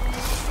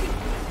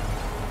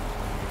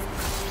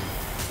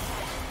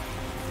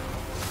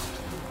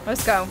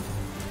 Let's go.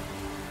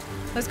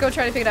 Let's go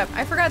try to pick it up.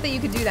 I forgot that you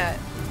could do that.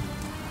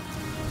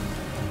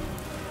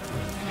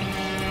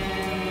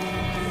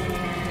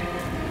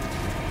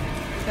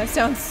 That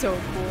sounds so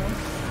cool.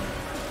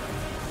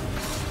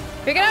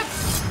 Pick it up!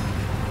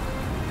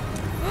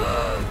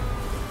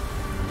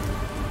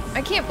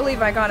 I can't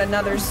believe I got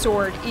another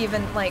sword,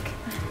 even, like...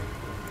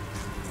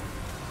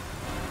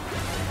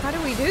 How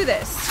do we do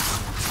this?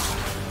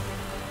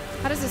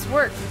 How does this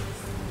work?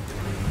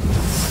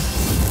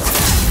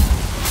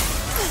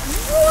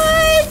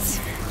 What?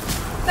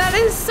 That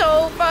is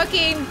so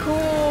fucking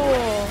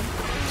cool!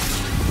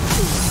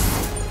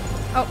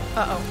 Oh,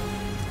 uh-oh.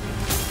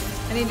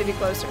 I need to be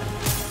closer.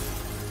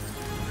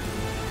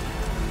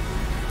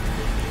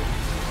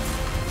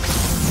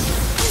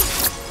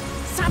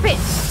 Stop it!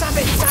 Stop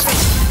it! Stop it!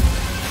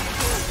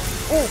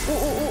 Ooh, ooh,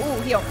 ooh, ooh,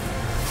 ooh, heal.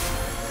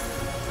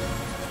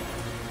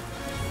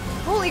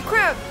 Holy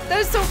crap! That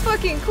is so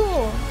fucking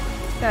cool!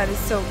 That is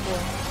so cool.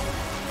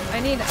 I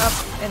need up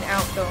and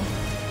out though.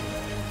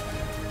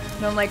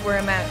 Don't like where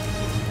I'm at.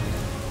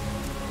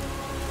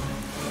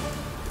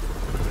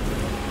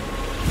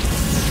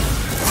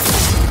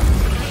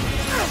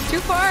 Too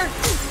far!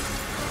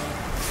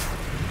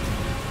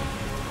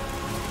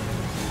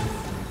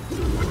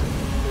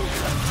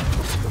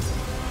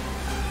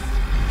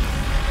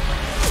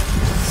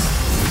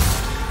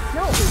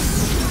 No!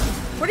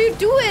 What are you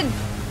doing?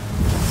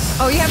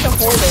 Oh, you have to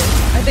hold it.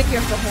 I think you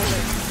have to hold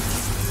it.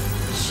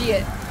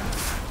 Shit.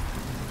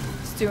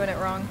 Just doing it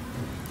wrong.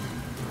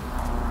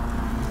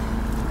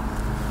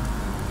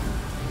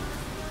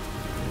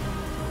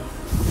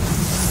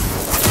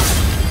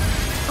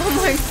 Oh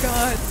my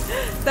god.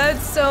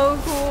 That's so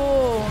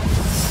cool.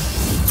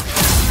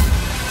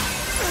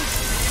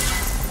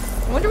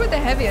 I wonder what the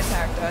heavy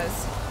attack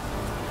does.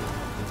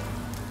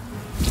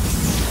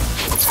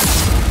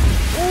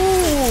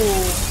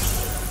 Ooh.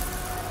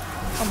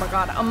 Oh my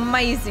god,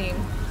 amazing.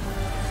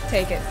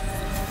 Take it.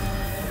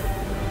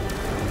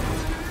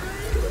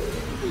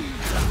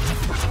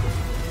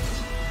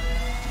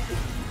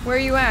 Where are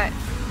you at,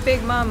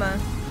 Big Mama?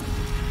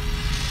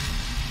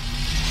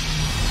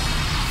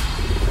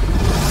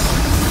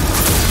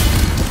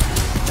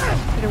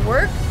 Did it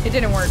work? It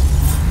didn't work.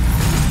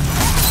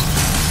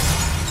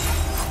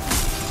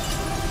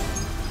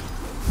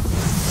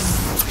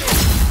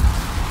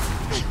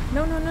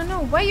 No, no, no,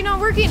 no. Why are you not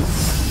working?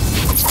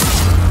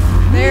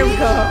 There we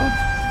go.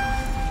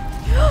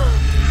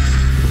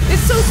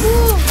 It's so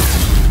cool.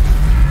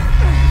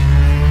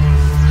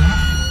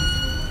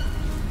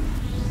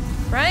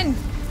 Run.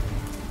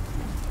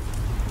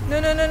 No,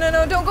 no, no, no,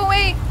 no. Don't go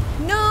away.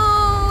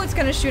 No. It's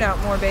gonna shoot out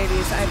more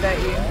babies, I bet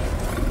you.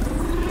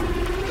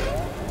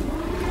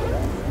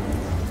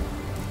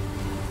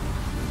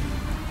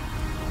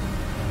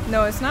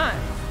 No, it's not.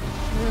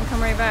 It's gonna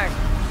come right back.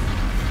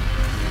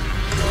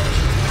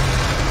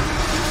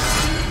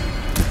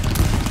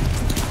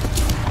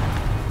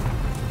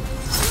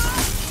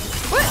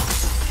 What?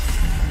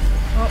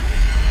 Oh.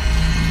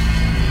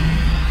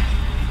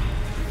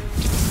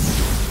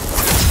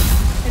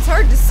 It's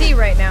hard to see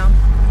right now.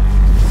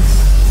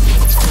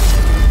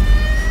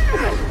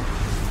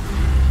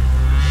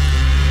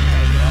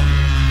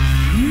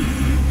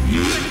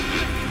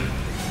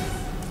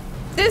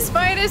 This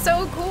fight is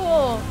so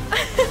cool.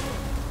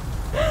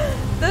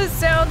 The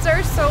sounds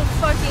are so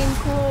fucking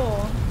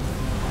cool.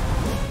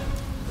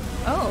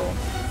 Oh,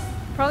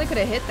 probably could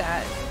have hit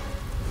that.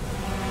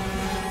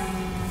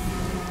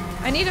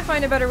 I need to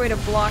find a better way to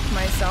block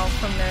myself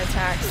from the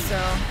attacks, so.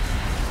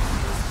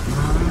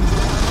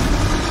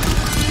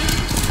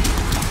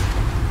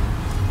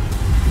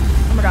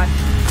 Oh my god.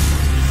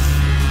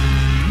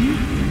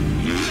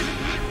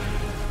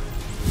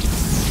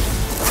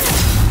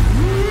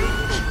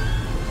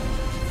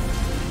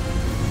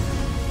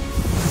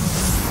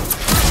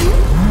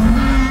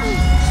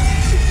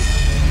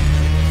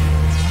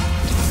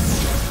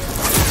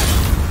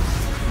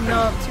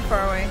 No, too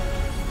far away.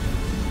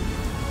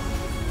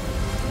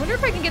 I wonder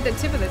if I can get the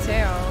tip of the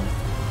tail.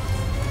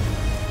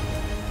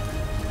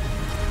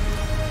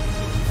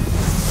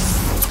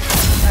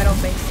 I don't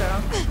think so.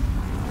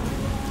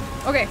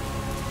 Okay.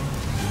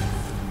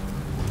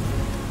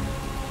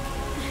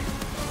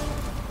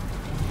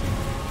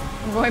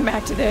 I'm going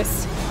back to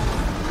this.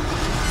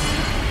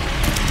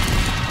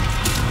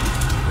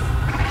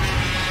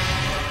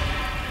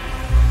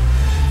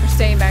 We're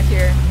staying back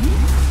here.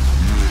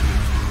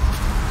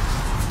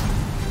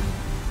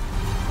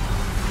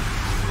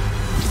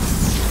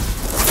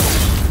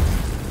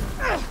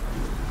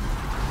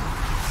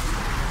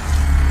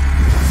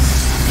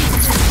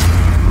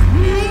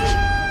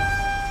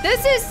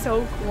 This is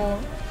so cool.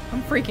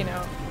 I'm freaking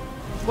out.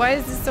 Why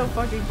is this so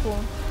fucking cool?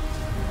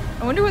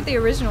 I wonder what the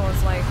original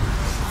is like.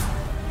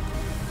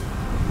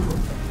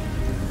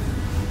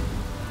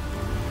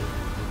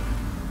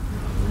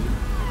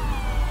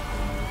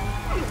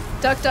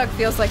 Duck Duck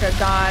feels like a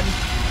god.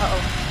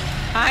 Uh-oh.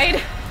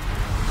 Hide!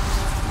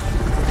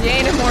 You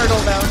ain't immortal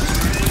though.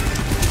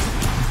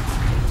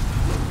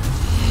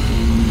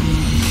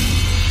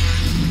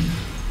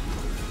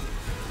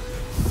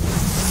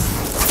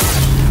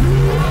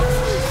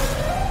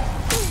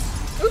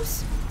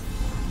 Oops.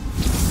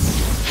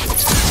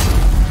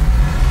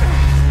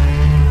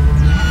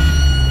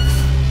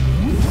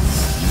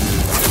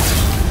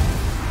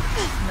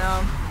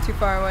 No, too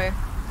far away.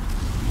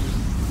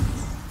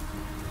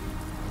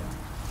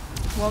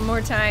 One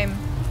more time.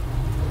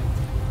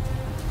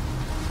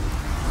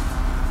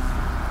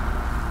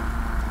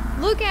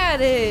 Look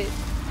at it!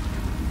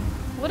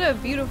 What a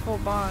beautiful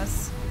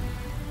boss.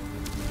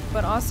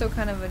 But also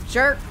kind of a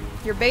jerk.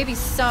 Your babies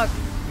suck.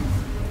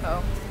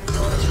 Uh oh.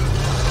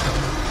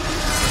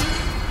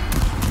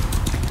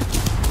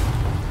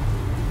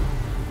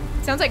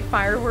 Sounds like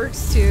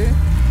fireworks too.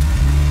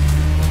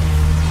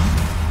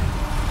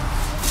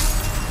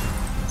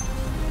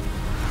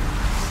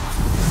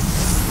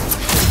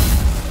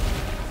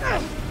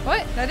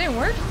 What? That didn't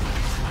work?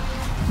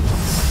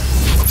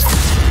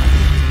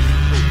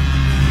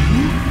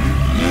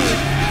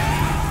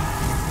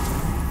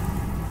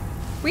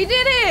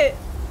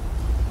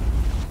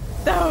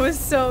 was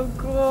so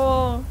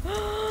cool.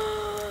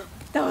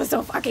 That was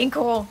so fucking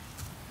cool.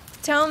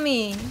 Tell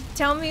me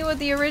what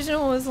the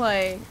original was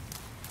like.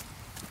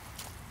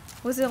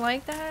 Was it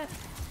like that?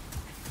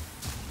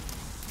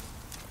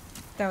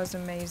 That was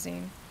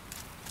amazing.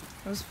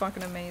 It was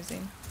fucking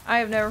amazing. I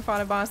have never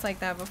fought a boss like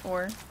that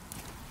before.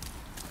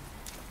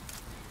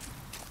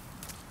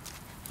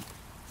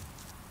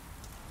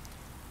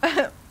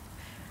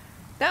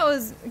 That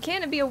was...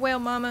 Can it be a whale,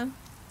 mama?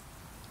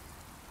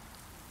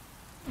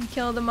 And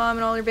kill the mom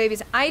and all her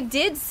babies. I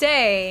did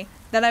say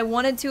that I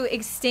wanted to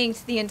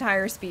extinct the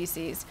entire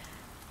species.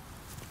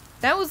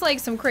 That was like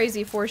some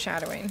crazy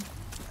foreshadowing.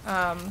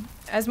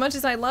 As much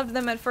as I loved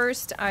them at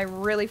first, I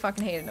really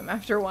fucking hated them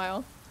after a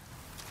while.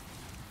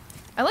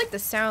 I like the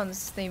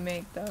sounds they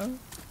make, though.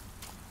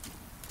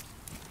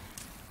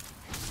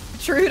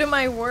 True to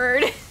my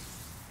word.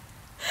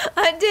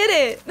 I did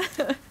it!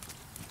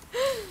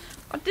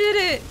 I did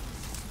it!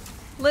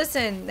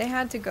 Listen, they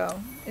had to go.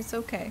 It's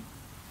okay.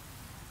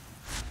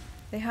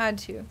 They had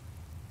to.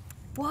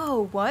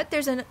 Whoa, what?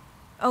 There's an...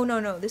 Oh,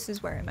 no, this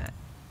is where I'm at.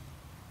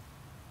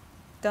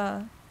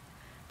 Duh.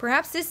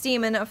 Perhaps this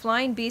demon, a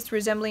flying beast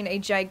resembling a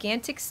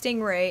gigantic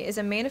stingray, is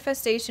a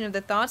manifestation of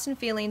the thoughts and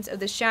feelings of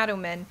the shadow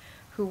men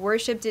who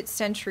worshipped it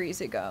centuries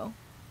ago.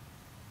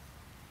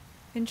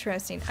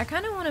 Interesting. I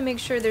kind of want to make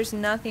sure there's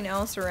nothing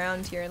else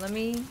around here. Let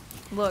me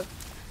look.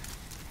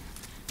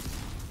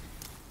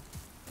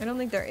 I don't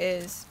think there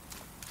is.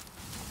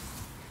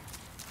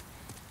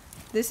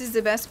 This is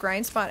the best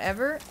grind spot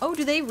ever? Oh,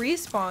 do they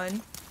respawn?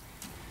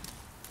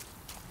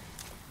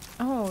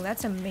 Oh,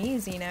 that's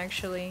amazing,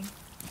 actually.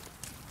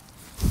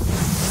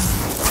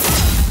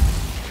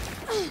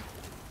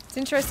 It's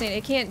interesting.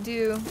 It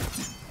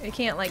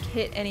can't like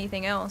hit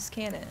anything else,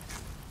 can it?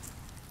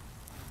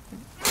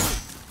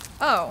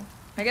 Oh,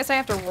 I guess I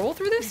have to roll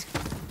through this?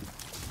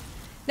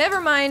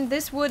 Never mind,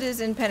 this wood is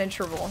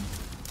impenetrable.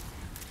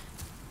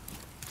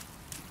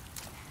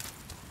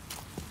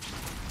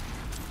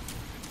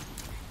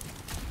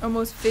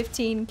 Almost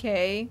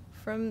 15k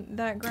from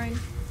that grind.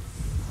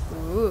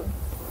 Ooh.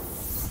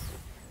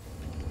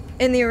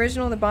 In the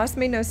original, the boss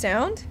made no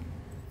sound?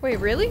 Wait,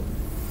 really?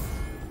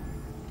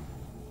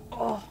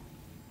 Oh.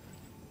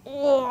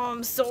 Oh,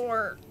 I'm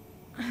sore.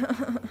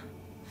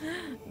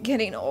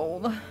 Getting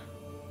old.